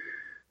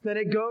 Then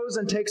it goes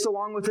and takes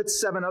along with it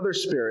 7 other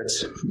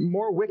spirits,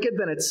 more wicked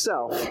than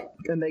itself,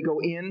 and they go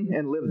in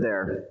and live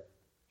there.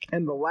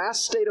 And the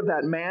last state of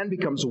that man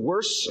becomes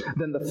worse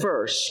than the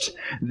first.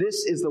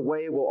 This is the way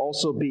it will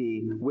also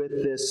be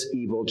with this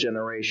evil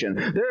generation.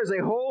 There is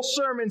a whole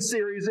sermon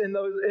series in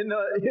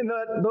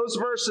those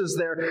verses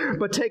there,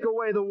 but take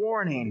away the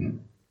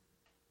warning.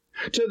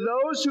 To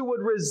those who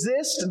would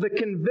resist the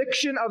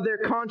conviction of their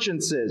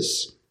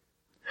consciences,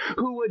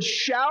 who would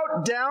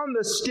shout down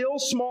the still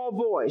small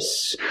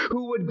voice,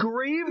 who would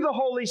grieve the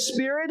Holy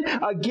Spirit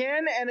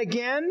again and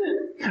again,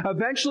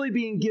 eventually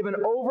being given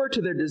over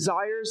to their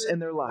desires and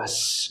their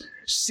lusts,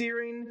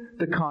 searing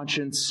the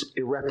conscience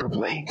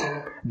irreparably.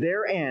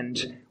 Their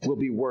end will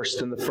be worse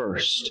than the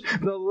first.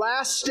 The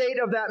last state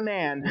of that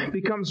man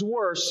becomes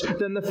worse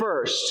than the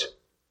first.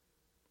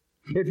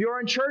 If you're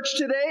in church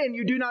today and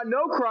you do not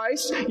know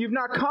Christ, you've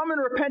not come in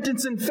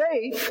repentance and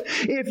faith,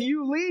 if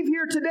you leave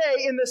here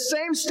today in the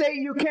same state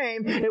you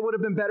came, it would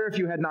have been better if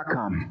you had not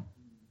come.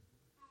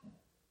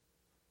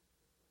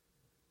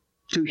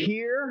 To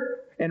hear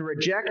and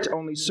reject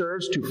only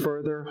serves to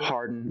further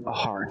harden a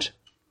heart.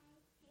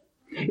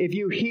 If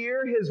you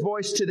hear his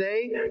voice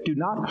today, do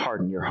not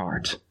harden your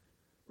heart,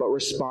 but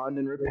respond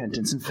in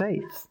repentance and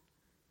faith.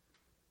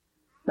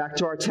 Back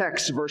to our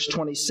text, verse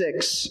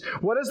 26.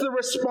 What is the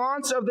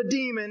response of the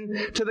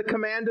demon to the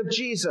command of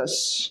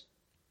Jesus?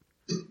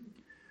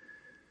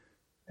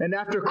 And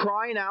after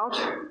crying out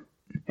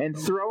and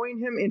throwing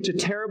him into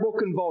terrible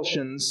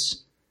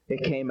convulsions,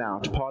 it came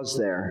out. Pause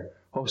there.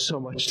 Oh, so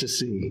much to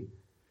see.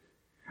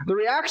 The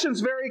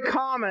reaction's very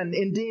common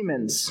in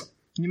demons.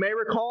 You may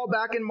recall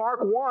back in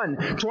Mark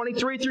 1,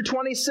 23 through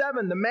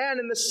 27, the man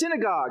in the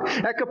synagogue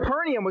at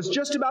Capernaum was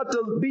just about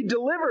to be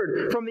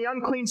delivered from the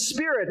unclean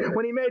spirit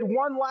when he made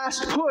one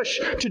last push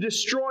to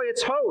destroy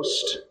its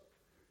host.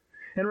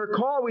 And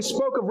recall, we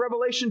spoke of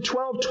Revelation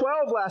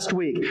 12:12 last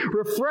week,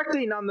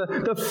 reflecting on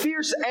the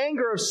fierce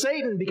anger of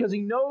Satan because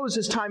he knows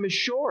his time is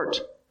short.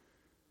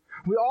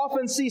 We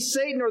often see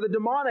Satan or the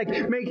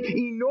demonic make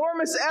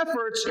enormous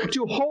efforts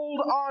to hold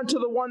on to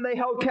the one they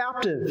held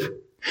captive.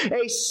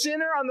 A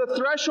sinner on the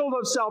threshold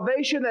of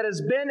salvation that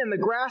has been in the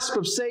grasp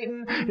of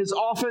Satan is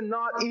often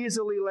not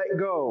easily let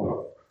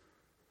go.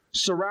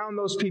 Surround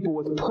those people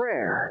with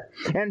prayer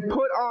and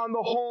put on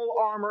the whole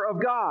armor of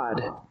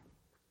God.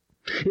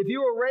 If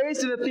you were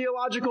raised in a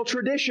theological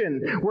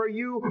tradition where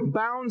you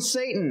bound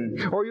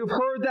Satan, or you've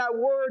heard that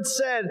word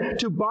said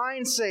to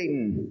bind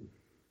Satan,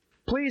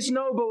 please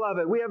know,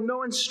 beloved, we have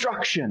no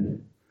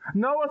instruction,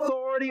 no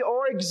authority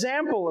or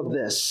example of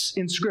this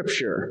in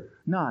Scripture.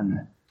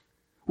 None.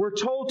 We're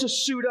told to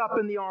suit up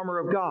in the armor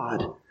of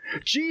God.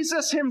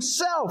 Jesus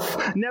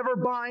himself never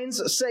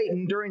binds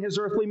Satan during his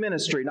earthly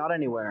ministry. Not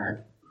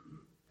anywhere.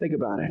 Think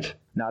about it.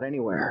 Not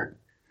anywhere.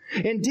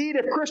 Indeed,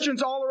 if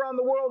Christians all around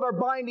the world are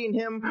binding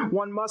him,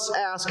 one must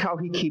ask how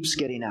he keeps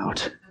getting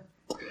out.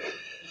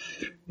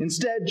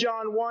 Instead,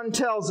 John 1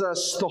 tells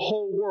us the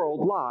whole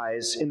world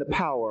lies in the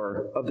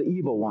power of the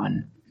evil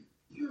one.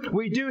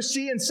 We do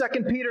see in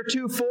 2 Peter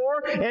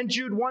 2:4 and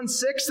Jude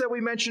 1:6 that we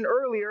mentioned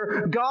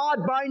earlier,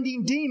 God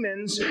binding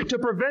demons to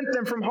prevent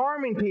them from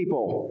harming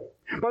people.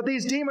 But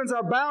these demons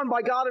are bound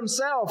by God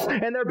himself,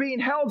 and they're being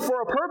held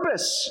for a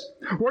purpose.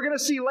 We're going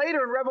to see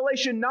later in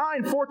Revelation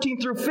 9:14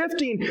 through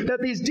 15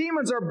 that these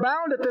demons are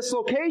bound at this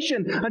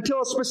location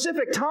until a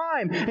specific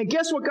time. And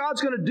guess what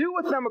God's going to do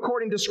with them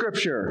according to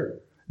Scripture?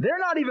 They're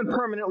not even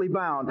permanently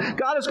bound.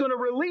 God is going to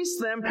release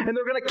them, and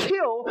they're going to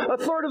kill a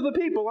third of the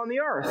people on the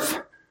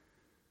earth.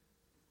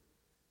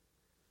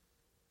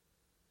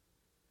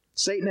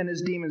 Satan and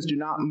his demons do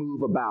not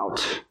move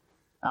about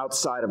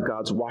outside of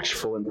God's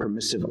watchful and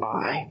permissive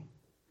eye.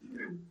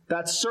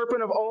 That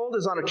serpent of old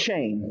is on a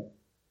chain,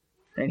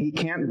 and he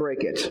can't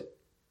break it.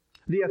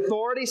 The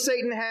authority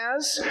Satan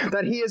has,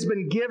 that he has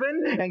been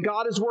given, and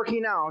God is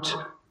working out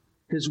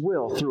his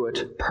will through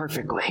it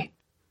perfectly.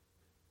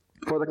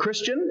 For the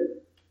Christian,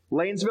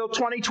 Lanesville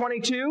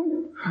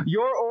 2022,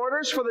 your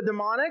orders for the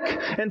demonic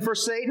and for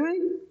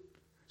Satan,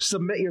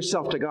 submit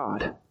yourself to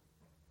God.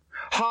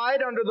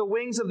 Hide under the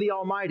wings of the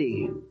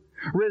Almighty.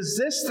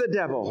 Resist the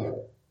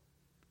devil.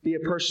 Be a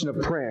person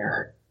of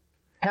prayer.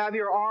 Have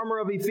your armor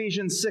of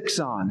Ephesians 6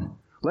 on.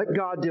 Let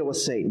God deal with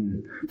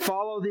Satan.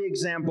 Follow the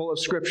example of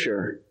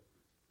Scripture.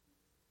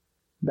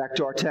 Back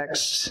to our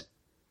text.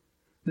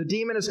 The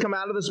demon has come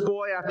out of this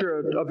boy after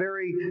a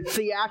very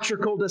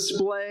theatrical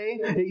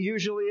display. It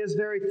usually is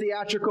very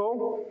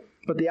theatrical,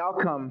 but the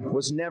outcome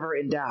was never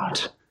in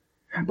doubt.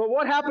 But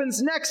what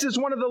happens next is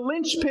one of the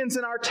linchpins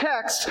in our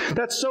text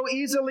that's so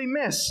easily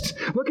missed.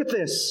 Look at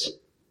this.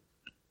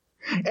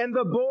 And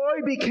the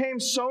boy became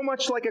so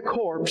much like a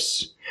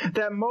corpse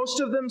that most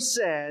of them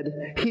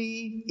said,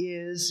 "He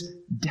is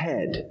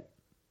dead."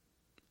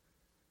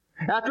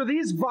 After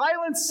these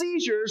violent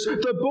seizures,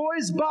 the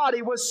boy's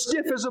body was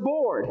stiff as a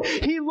board.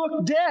 He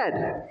looked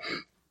dead.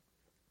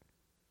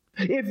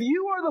 If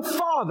you are the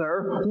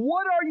father,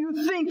 what are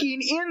you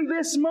thinking in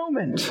this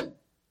moment?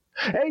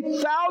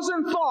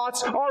 1,000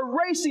 thoughts are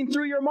racing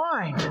through your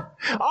mind.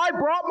 I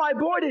brought my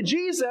boy to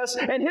Jesus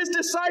and his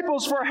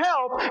disciples for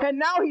help, and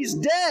now he's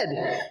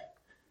dead.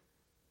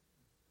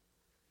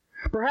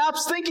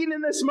 Perhaps thinking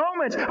in this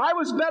moment, I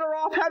was better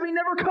off having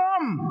never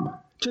come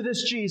to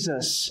this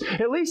Jesus.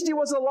 At least he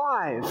was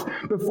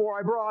alive before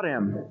I brought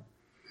him.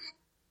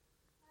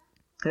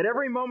 At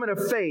every moment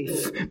of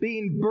faith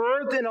being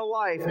birthed in a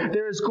life,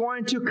 there is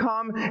going to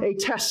come a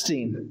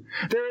testing.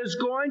 There is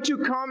going to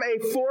come a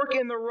fork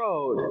in the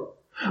road.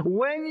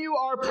 When you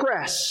are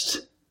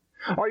pressed,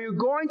 are you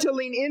going to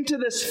lean into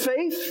this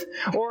faith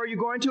or are you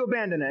going to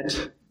abandon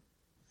it?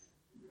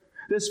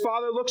 This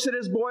father looks at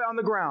his boy on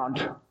the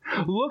ground,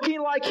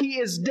 looking like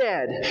he is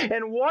dead.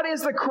 And what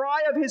is the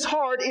cry of his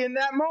heart in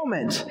that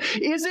moment?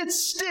 Is it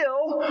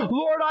still,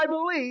 "Lord, I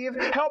believe,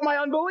 help my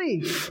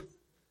unbelief"?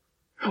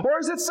 Or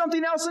is it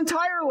something else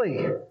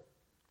entirely?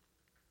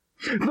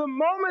 The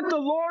moment the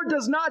Lord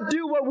does not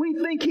do what we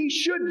think he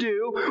should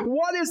do,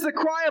 what is the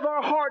cry of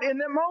our heart in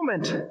that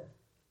moment?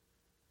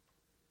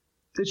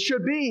 It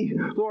should be,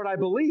 "Lord, I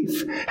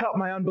believe, help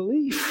my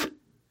unbelief."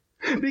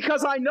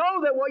 Because I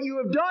know that what you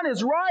have done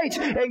is right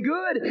and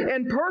good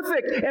and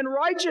perfect and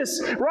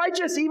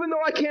righteous, even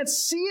though I can't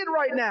see it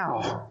right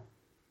now.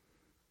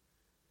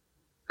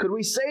 Could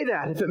we say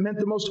that if it meant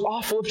the most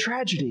awful of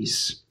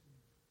tragedies?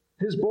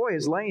 His boy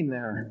is laying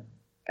there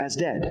as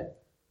dead.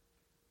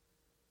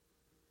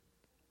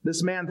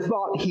 This man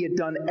thought he had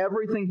done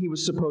everything he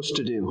was supposed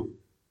to do.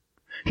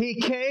 He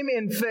came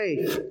in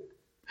faith.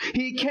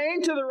 He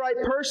came to the right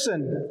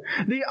person.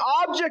 The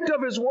object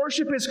of his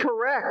worship is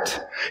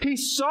correct. He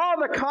saw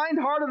the kind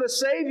heart of the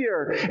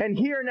Savior, and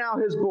here now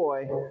his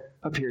boy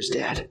appears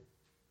dead.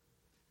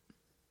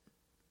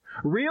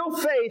 Real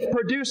faith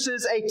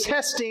produces a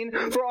testing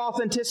for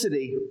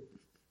authenticity.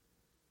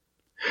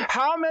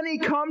 How many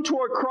come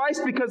toward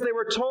Christ because they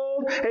were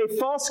told a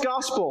false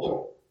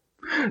gospel?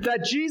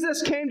 That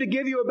Jesus came to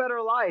give you a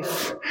better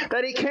life.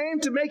 That he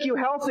came to make you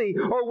healthy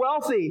or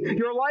wealthy.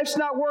 Your life's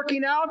not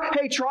working out?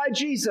 Hey, try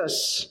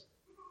Jesus.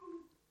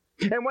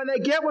 And when they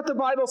get what the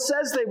Bible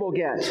says they will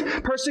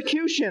get,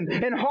 persecution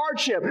and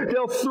hardship,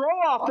 they'll throw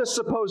off the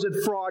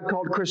supposed fraud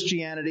called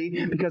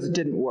Christianity because it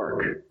didn't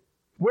work.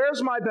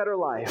 Where's my better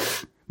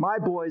life? My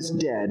boy's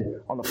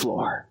dead on the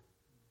floor.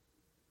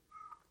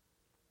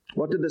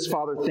 What did this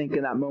father think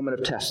in that moment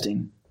of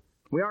testing?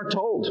 We aren't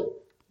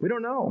told. We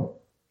don't know.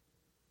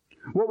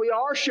 What we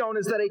are shown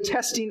is that a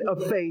testing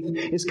of faith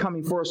is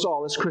coming for us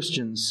all as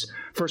Christians.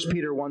 1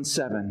 Peter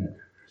 1:7.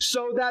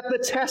 So that the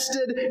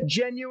tested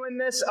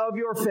genuineness of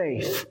your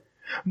faith,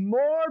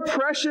 more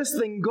precious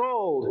than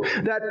gold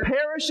that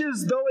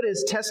perishes though it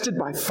is tested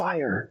by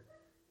fire,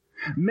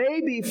 may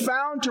be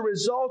found to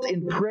result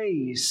in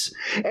praise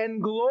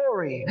and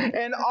glory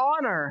and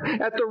honor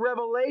at the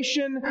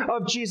revelation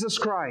of Jesus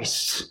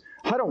Christ.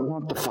 I don't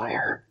want the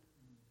fire.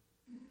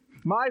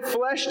 My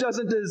flesh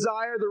doesn't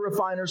desire the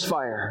refiner's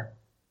fire.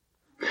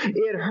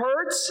 It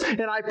hurts,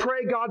 and I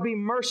pray God be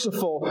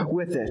merciful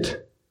with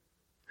it.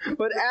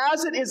 But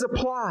as it is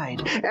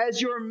applied,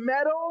 as your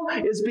metal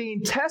is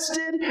being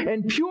tested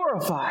and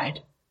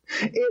purified,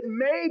 it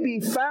may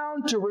be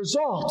found to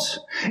result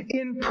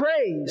in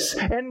praise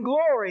and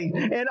glory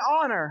and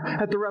honor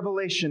at the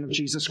revelation of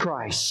Jesus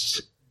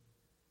Christ.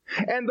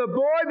 And the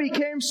boy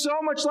became so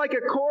much like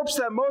a corpse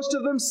that most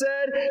of them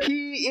said,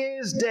 "He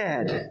is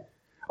dead."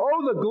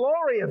 Oh, the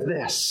glory of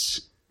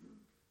this.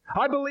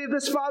 I believe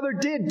this father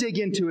did dig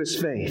into his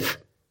faith.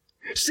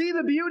 See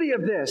the beauty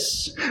of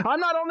this. I'm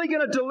not only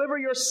going to deliver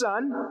your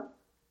son,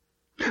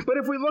 but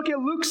if we look at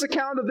Luke's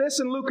account of this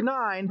in Luke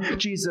 9,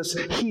 Jesus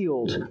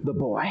healed the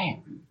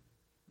boy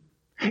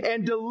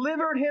and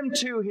delivered him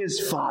to his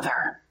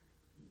father.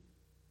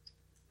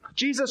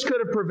 Jesus could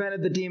have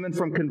prevented the demon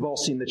from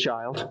convulsing the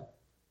child,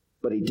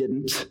 but he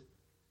didn't.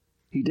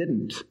 He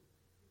didn't.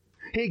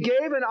 He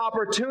gave an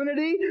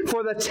opportunity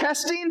for the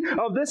testing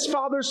of this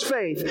father's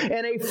faith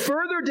and a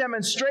further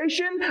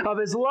demonstration of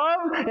his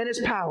love and his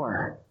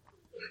power.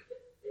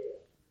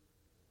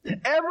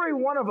 Every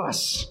one of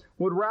us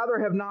would rather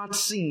have not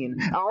seen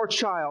our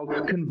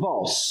child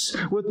convulse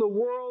with the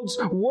world's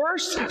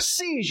worst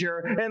seizure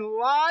and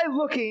lie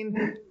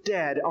looking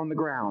dead on the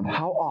ground.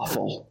 How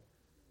awful.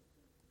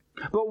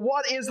 But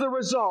what is the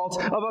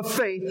result of a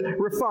faith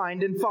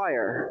refined in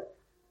fire?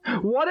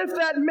 What if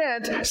that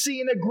meant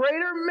seeing a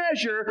greater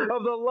measure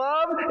of the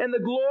love and the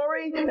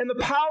glory and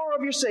the power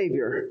of your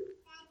Savior?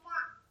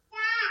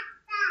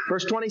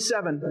 Verse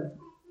 27.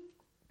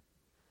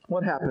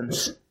 What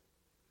happens?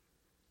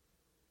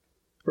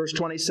 Verse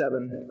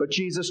 27. But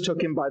Jesus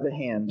took him by the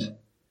hand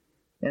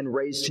and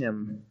raised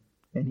him,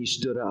 and he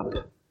stood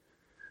up.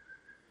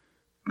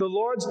 The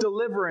Lord's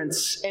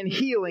deliverance and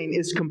healing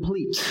is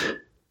complete.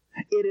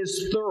 It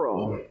is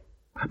thorough.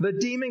 The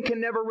demon can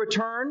never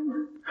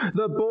return.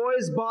 The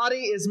boy's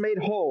body is made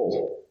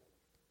whole.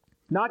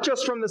 Not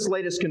just from this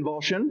latest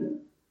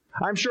convulsion.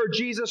 I'm sure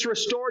Jesus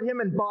restored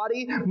him in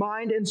body,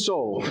 mind, and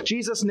soul.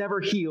 Jesus never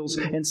heals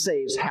and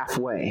saves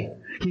halfway.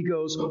 He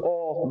goes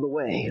all the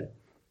way.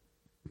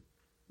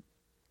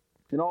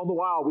 And all the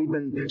while, we've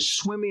been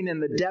swimming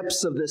in the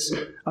depths of this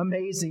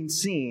amazing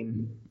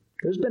scene.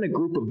 There's been a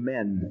group of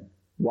men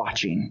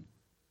watching.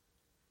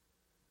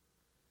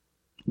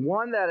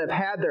 One that have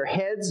had their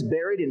heads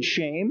buried in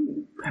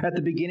shame at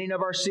the beginning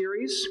of our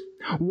series.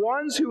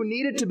 Ones who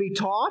needed to be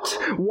taught.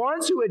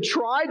 Ones who had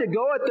tried to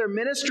go at their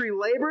ministry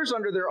labors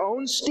under their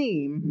own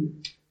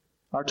steam.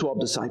 Our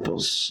 12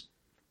 disciples.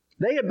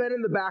 They have been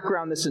in the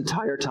background this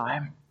entire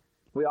time.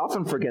 We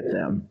often forget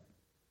them.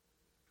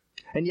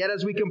 And yet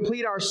as we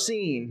complete our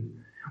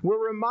scene,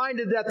 we're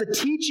reminded that the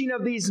teaching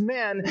of these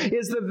men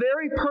is the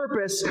very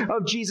purpose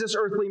of Jesus'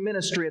 earthly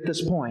ministry at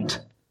this point.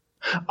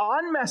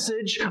 On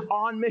message,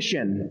 on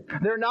mission.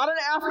 They're not an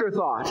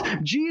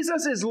afterthought.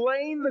 Jesus is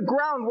laying the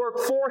groundwork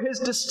for his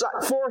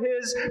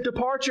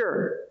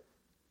departure.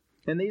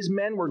 And these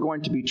men were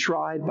going to be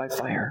tried by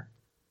fire.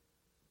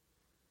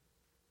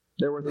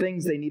 There were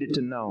things they needed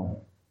to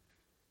know.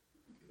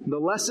 The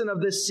lesson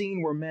of this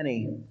scene were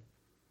many.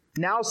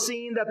 Now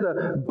seeing that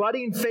the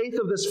budding faith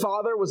of this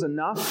father was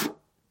enough,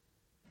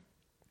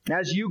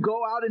 as you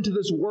go out into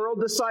this world,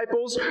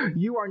 disciples,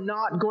 you are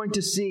not going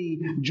to see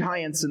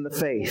giants in the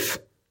faith.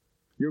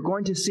 You're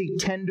going to see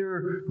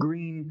tender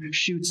green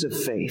shoots of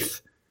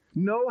faith.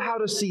 Know how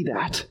to see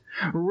that.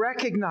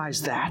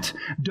 Recognize that.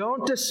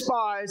 Don't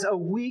despise a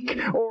weak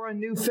or a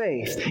new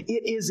faith.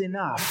 It is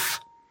enough.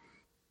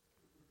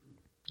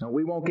 Now,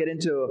 we won't get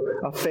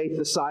into a faith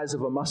the size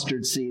of a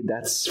mustard seed.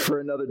 That's for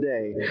another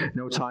day.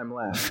 No time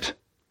left.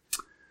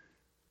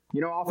 You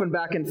know, often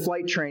back in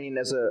flight training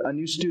as a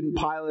new student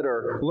pilot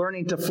or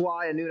learning to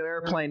fly a new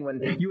airplane,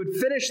 when you would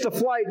finish the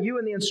flight, you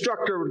and the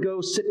instructor would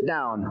go sit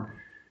down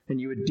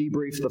and you would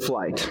debrief the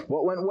flight.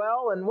 What went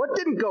well and what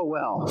didn't go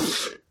well.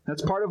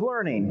 That's part of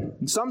learning.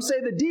 And some say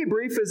the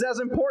debrief is as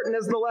important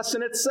as the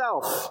lesson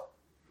itself.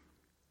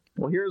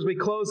 Well, here as we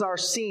close our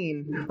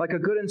scene, like a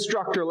good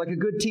instructor, like a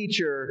good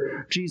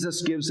teacher,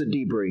 Jesus gives a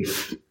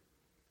debrief.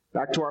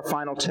 Back to our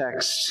final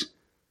text,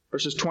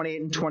 verses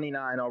 28 and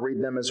 29. I'll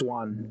read them as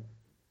one.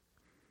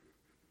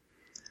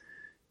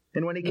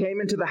 And when he came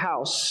into the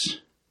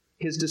house,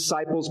 his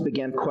disciples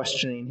began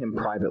questioning him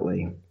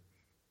privately.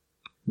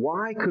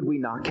 Why could we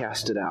not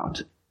cast it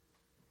out?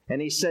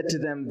 And he said to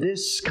them,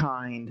 this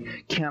kind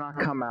cannot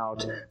come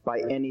out by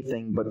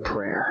anything but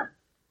prayer.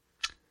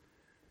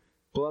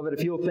 Beloved,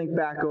 if you'll think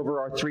back over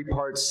our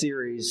 3-part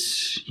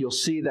series, you'll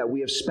see that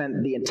we have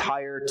spent the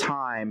entire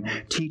time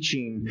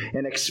teaching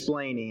and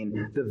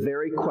explaining the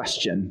very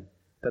question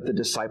that the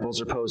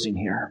disciples are posing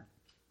here.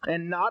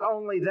 And not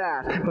only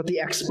that, but the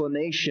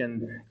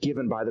explanation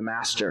given by the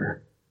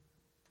Master.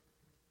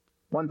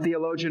 One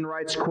theologian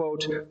writes,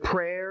 quote,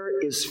 prayer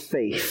is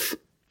faith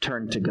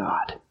turned to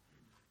God.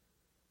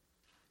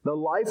 The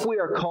life we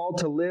are called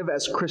to live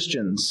as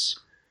Christians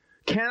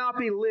cannot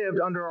be lived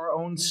under our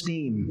own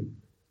steam.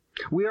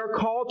 We are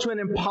called to an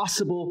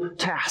impossible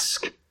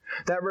task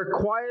that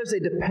requires a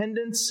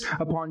dependence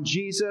upon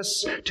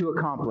Jesus to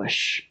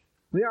accomplish.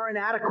 We are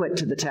inadequate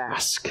to the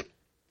task.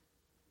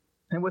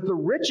 And with the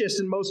richest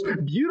and most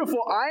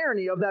beautiful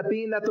irony of that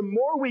being that the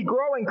more we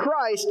grow in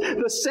Christ,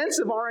 the sense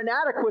of our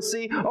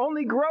inadequacy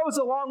only grows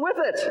along with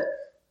it.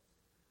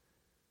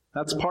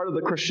 That's part of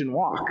the Christian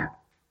walk.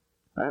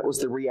 That was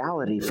the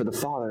reality for the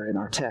Father in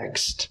our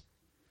text.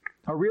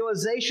 A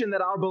realization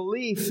that our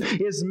belief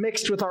is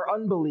mixed with our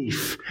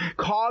unbelief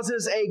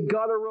causes a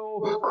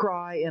guttural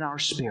cry in our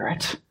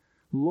spirit.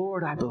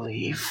 Lord, I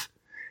believe.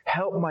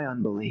 Help my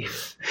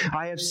unbelief.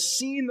 I have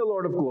seen the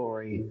Lord of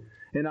glory,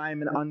 and I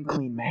am an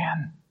unclean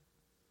man.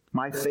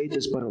 My faith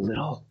is but a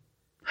little.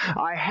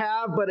 I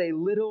have but a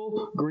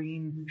little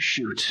green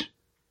shoot.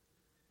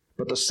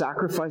 But the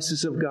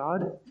sacrifices of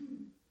God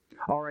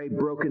are a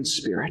broken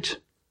spirit,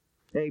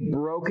 a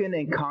broken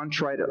and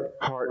contrite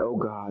heart, O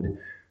God,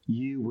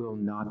 you will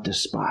not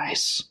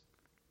despise.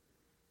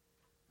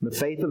 The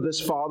faith of this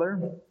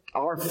Father,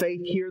 our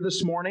faith here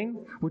this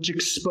morning, which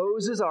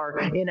exposes our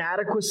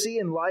inadequacy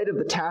in light of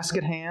the task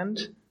at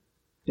hand,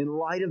 in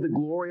light of the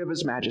glory of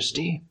His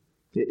majesty,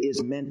 it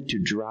is meant to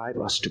drive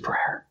us to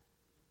prayer.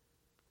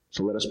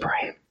 So let us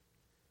pray.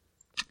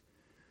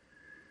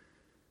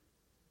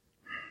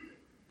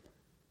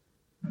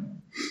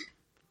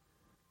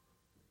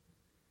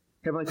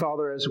 Heavenly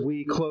Father, as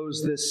we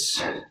close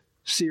this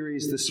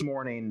series this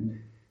morning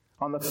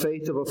on the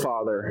faith of a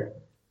father,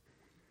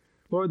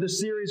 Lord, the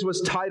series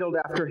was titled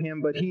after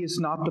him, but he is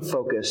not the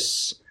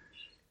focus.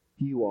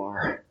 You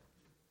are.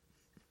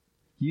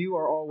 You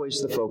are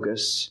always the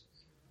focus.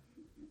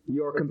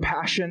 Your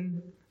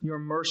compassion, your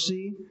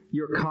mercy,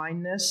 your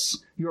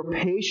kindness, your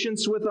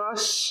patience with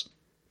us,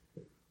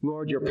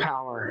 Lord, your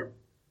power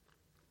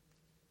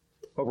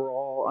over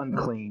all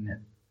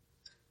unclean.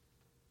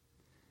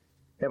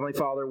 Heavenly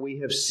Father, we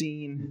have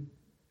seen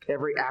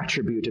every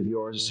attribute of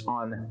yours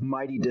on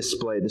mighty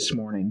display this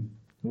morning.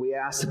 We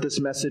ask that this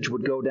message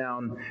would go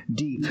down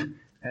deep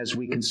as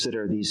we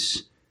consider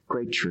these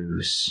great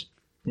truths.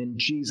 In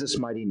Jesus'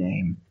 mighty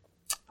name,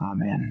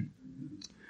 amen.